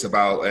anyway. It's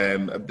about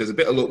there's a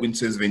bit of luck in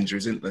terms of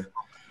injuries, isn't there?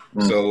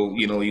 So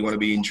you want to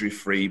be injury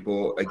free,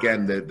 but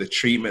again, the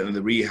treatment and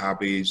the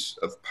rehab is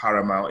of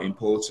paramount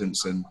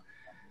importance. And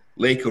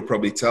Lake will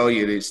probably tell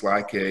you it's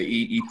like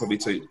he probably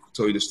told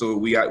you the story.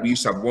 We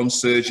used to have one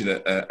surgeon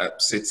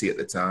at City at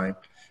the time,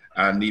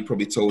 and he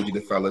probably told you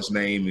the fella's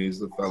name. He was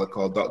the fella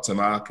called Dr.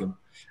 Markham,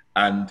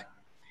 and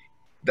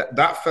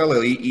that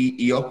fella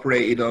he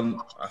operated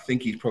on. I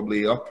think he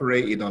probably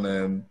operated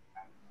on.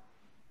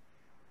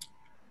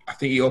 I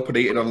think he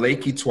operated on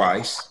Lakey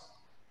twice.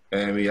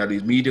 He had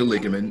his medial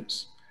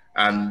ligaments,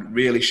 and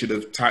really should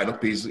have tightened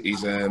up his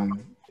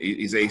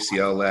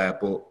ACL there,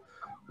 but.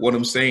 What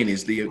I'm saying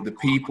is the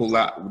people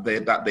that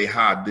they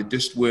had,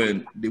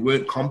 they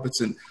weren't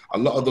competent. A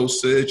lot of those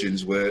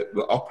surgeons were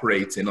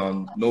operating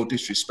on, no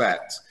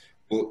disrespect,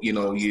 but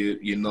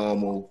your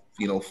normal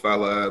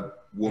fella,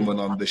 woman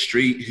on the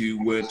street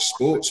who weren't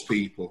sports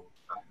people.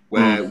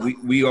 Where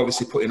we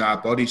obviously putting our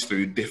bodies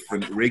through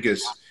different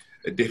rigors,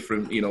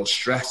 different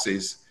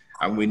stresses,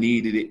 and we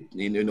needed it.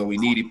 We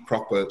needed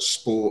proper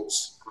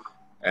sports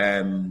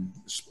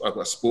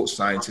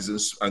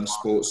scientists and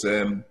sports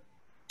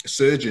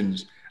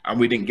surgeons. And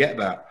we didn't get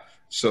that.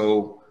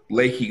 So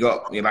Lakey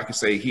got, like I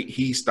say,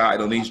 he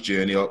started on his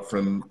journey up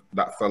from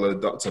that fellow,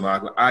 Dr.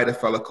 Mark. I had a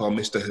fellow called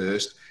Mr.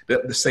 Hurst.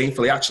 The same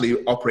fellow, he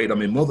actually operated on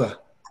my mother.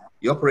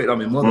 He operated on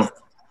my mother,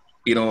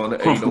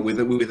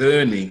 with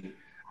Ernie.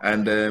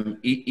 And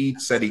he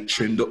said he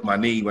trimmed up my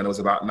knee when I was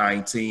about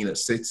 19 at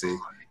City.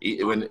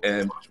 When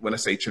I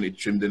say trimmed, he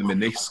trimmed in the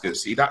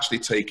meniscus. He'd actually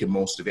taken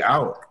most of it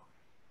out.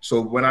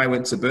 So when I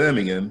went to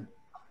Birmingham,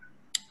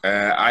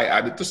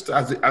 I just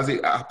as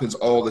it happens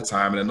all the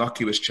time, an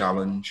innocuous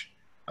challenge,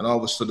 and all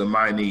of a sudden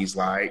my knees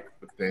have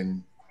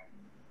been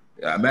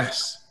a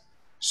mess.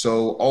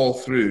 So all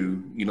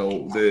through,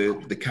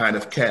 the kind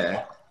of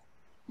care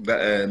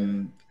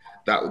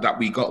that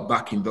we got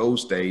back in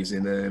those days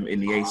in the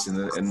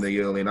 80s and the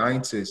early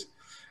 90s.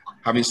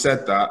 Having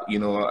said that,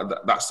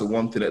 that's the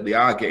one thing that they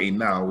are getting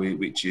now,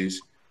 which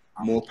is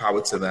more power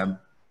to them,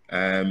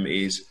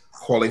 is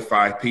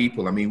qualified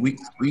people. I mean, we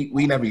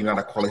never even had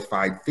a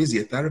qualified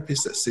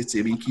physiotherapist at City.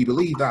 I mean, can you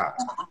believe that?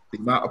 The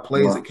amount of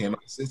players that came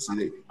out of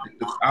City,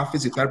 our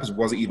physiotherapist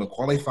wasn't even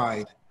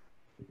qualified.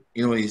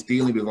 He's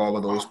dealing with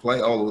all those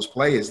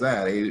players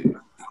there.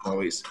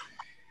 It's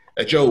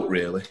a joke,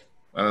 really.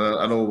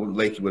 I know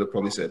Lakey would have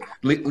probably said,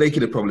 Lakey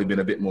would have probably been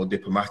a bit more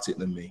diplomatic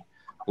than me.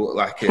 But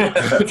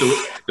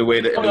the way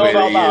that he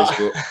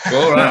is. But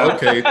all right,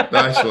 okay,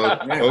 nice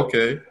one.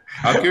 Okay,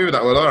 I'll give you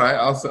that one. All right,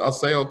 I'll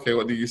say okay.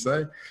 What do you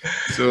say?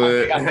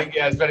 So I think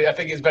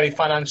it's very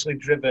financially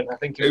driven. I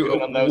think you're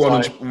good on those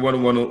lines.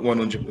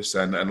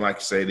 100%. And like I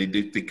say,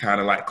 they kind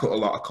of cut a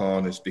lot of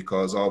corners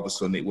because all of a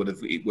sudden it would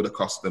have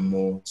cost them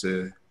more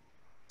to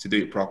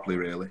do it properly.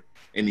 Really,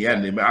 in the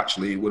end, might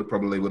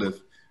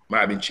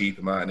have been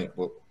cheaper, mightn't it?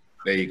 But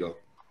there you go.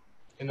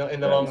 In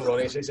the long run,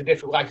 it's a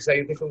different, like I say,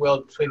 a different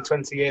world between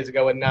 20 years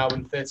ago and now,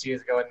 and 30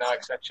 years ago and now,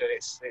 etc.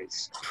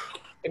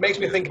 It makes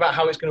me think about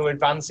how it's going to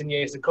advance in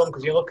years to come,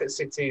 because you look at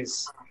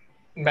City's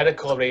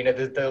medical arena,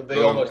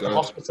 the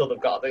hospital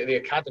they've got, the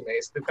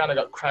academies, they've kind of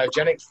got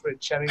cryogenics for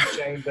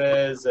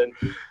chambers and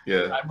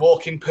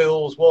walking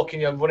pools,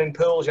 running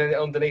pools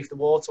underneath the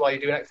water while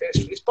you're doing it.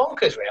 It's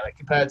bonkers, really,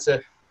 compared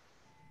to.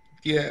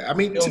 Yeah, I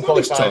mean, to be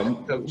honest,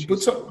 Tom,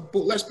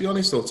 but let's be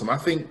honest, though, Tom.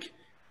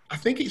 I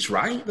think it's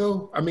right,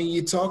 though. I mean,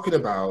 you're talking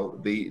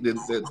about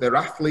they're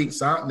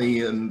athletes, aren't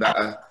they? And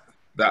that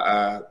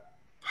are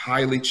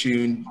highly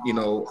tuned,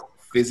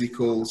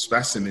 physical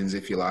specimens,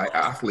 if you like,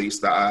 athletes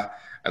that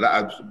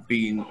have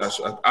been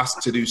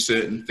asked to do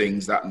certain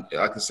things that,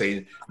 like I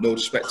say, no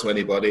respect to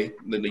anybody,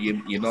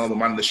 your normal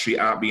man on the street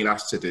aren't being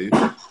asked to do.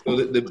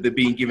 So they're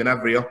being given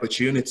every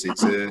opportunity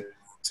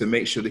to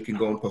make sure they can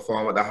go and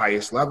perform at the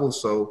highest level.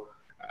 So.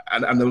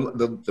 And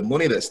the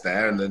money that's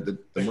there and the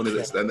money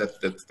that's there, and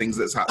the things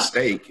that's at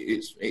stake,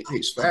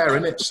 it's fair,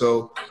 isn't it?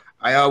 So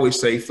I always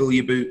say, fill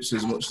your boots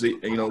as much as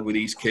with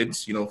these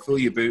kids. Fill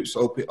your boots.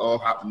 Hope it all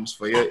happens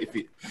for you. If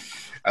it,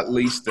 at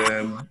least,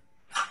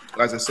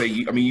 as I say,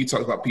 you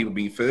talk about people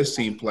being first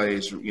team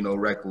players,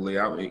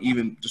 regularly.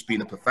 Even just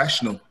being a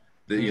professional,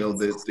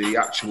 the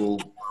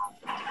actual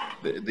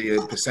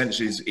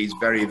percentage is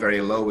very,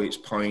 very low. It's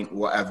point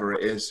whatever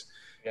it is.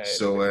 Yeah,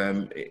 so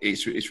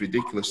it's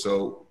ridiculous.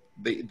 So.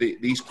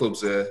 These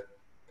clubs are,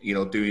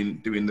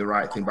 doing the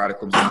right thing by the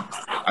clubs.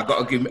 I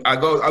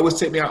always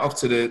take me out off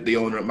to the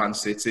owner at Man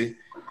City.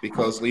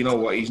 because you know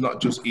what, he's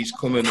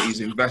come and he's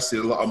invested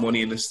a lot of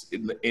money in this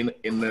in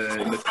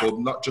the club,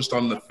 not just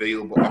on the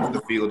field but off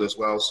the field as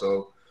well.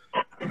 So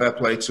fair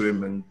play to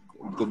him and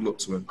good luck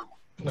to him.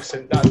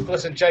 Listen,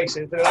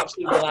 Jason, it's been an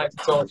absolute delight to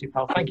talk to you,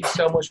 pal. Thank you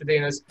so much for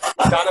doing this.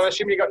 Dan, I'm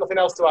assuming you've got nothing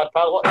else to add,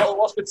 pal.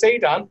 What's for tea,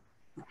 Dan?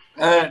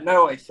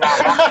 No, it's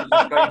just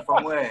going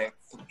from work,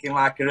 looking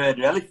like a herd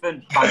of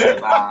elephants banging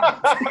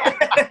about.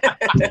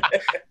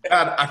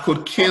 Dad, I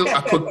could kill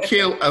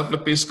a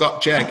flipping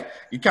Scotch egg.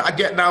 You can't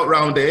get out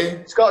round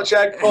here. Scotch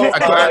egg,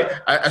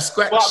 a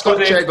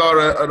Scotch egg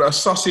or a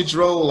sausage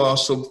roll or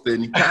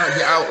something. You can't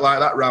get out like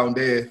that round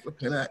here.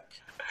 Flipping heck.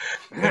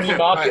 New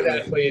market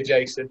there for you,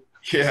 Jason.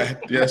 Yeah.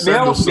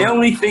 The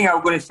only thing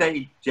I'm going to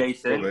say,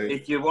 Jason,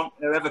 if you want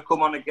to ever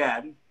come on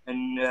again,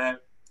 and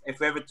if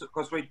we ever,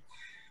 because we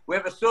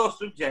have a sore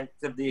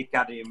subject of the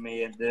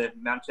Academy and the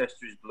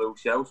Manchester is Blue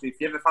show, so if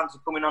you ever fancy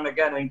coming on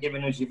again and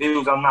giving us your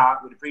views on that,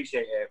 we'd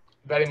appreciate it.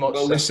 Very much.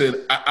 Well,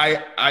 listen,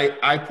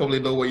 I probably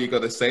know what you're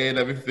going to say and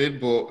everything,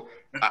 but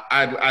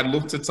I'd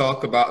love to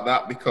talk about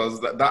that because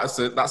that's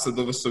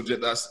another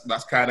subject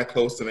that's kind of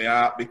close to my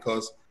heart,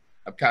 because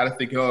I'm kind of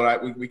thinking, all right,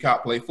 we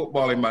can't play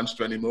football in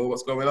Manchester anymore.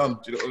 What's going on?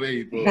 Do you know what I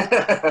mean?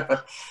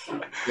 But,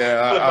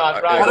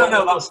 yeah, I don't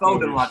know. That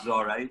Snowden lad's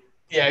all right.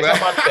 Yeah, he's not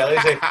bad, Phil,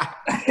 is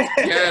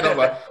he? Yeah, not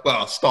bad.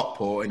 Well,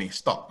 Stockport, innit?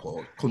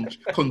 Stockport.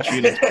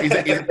 Country,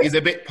 innit? He's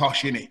a bit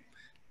posh, innit?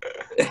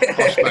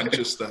 Posh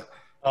Manchester.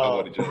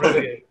 Oh,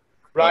 brilliant.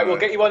 Right, we'll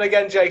get you on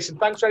again, Jason.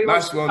 Thanks very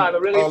much for your time. I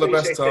really appreciate it. All the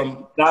best,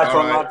 Tom. Nice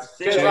one, lads.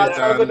 Cheers, lads.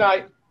 Have a good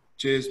night.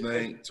 Cheers,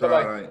 mate.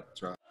 Bye-bye.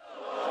 Try.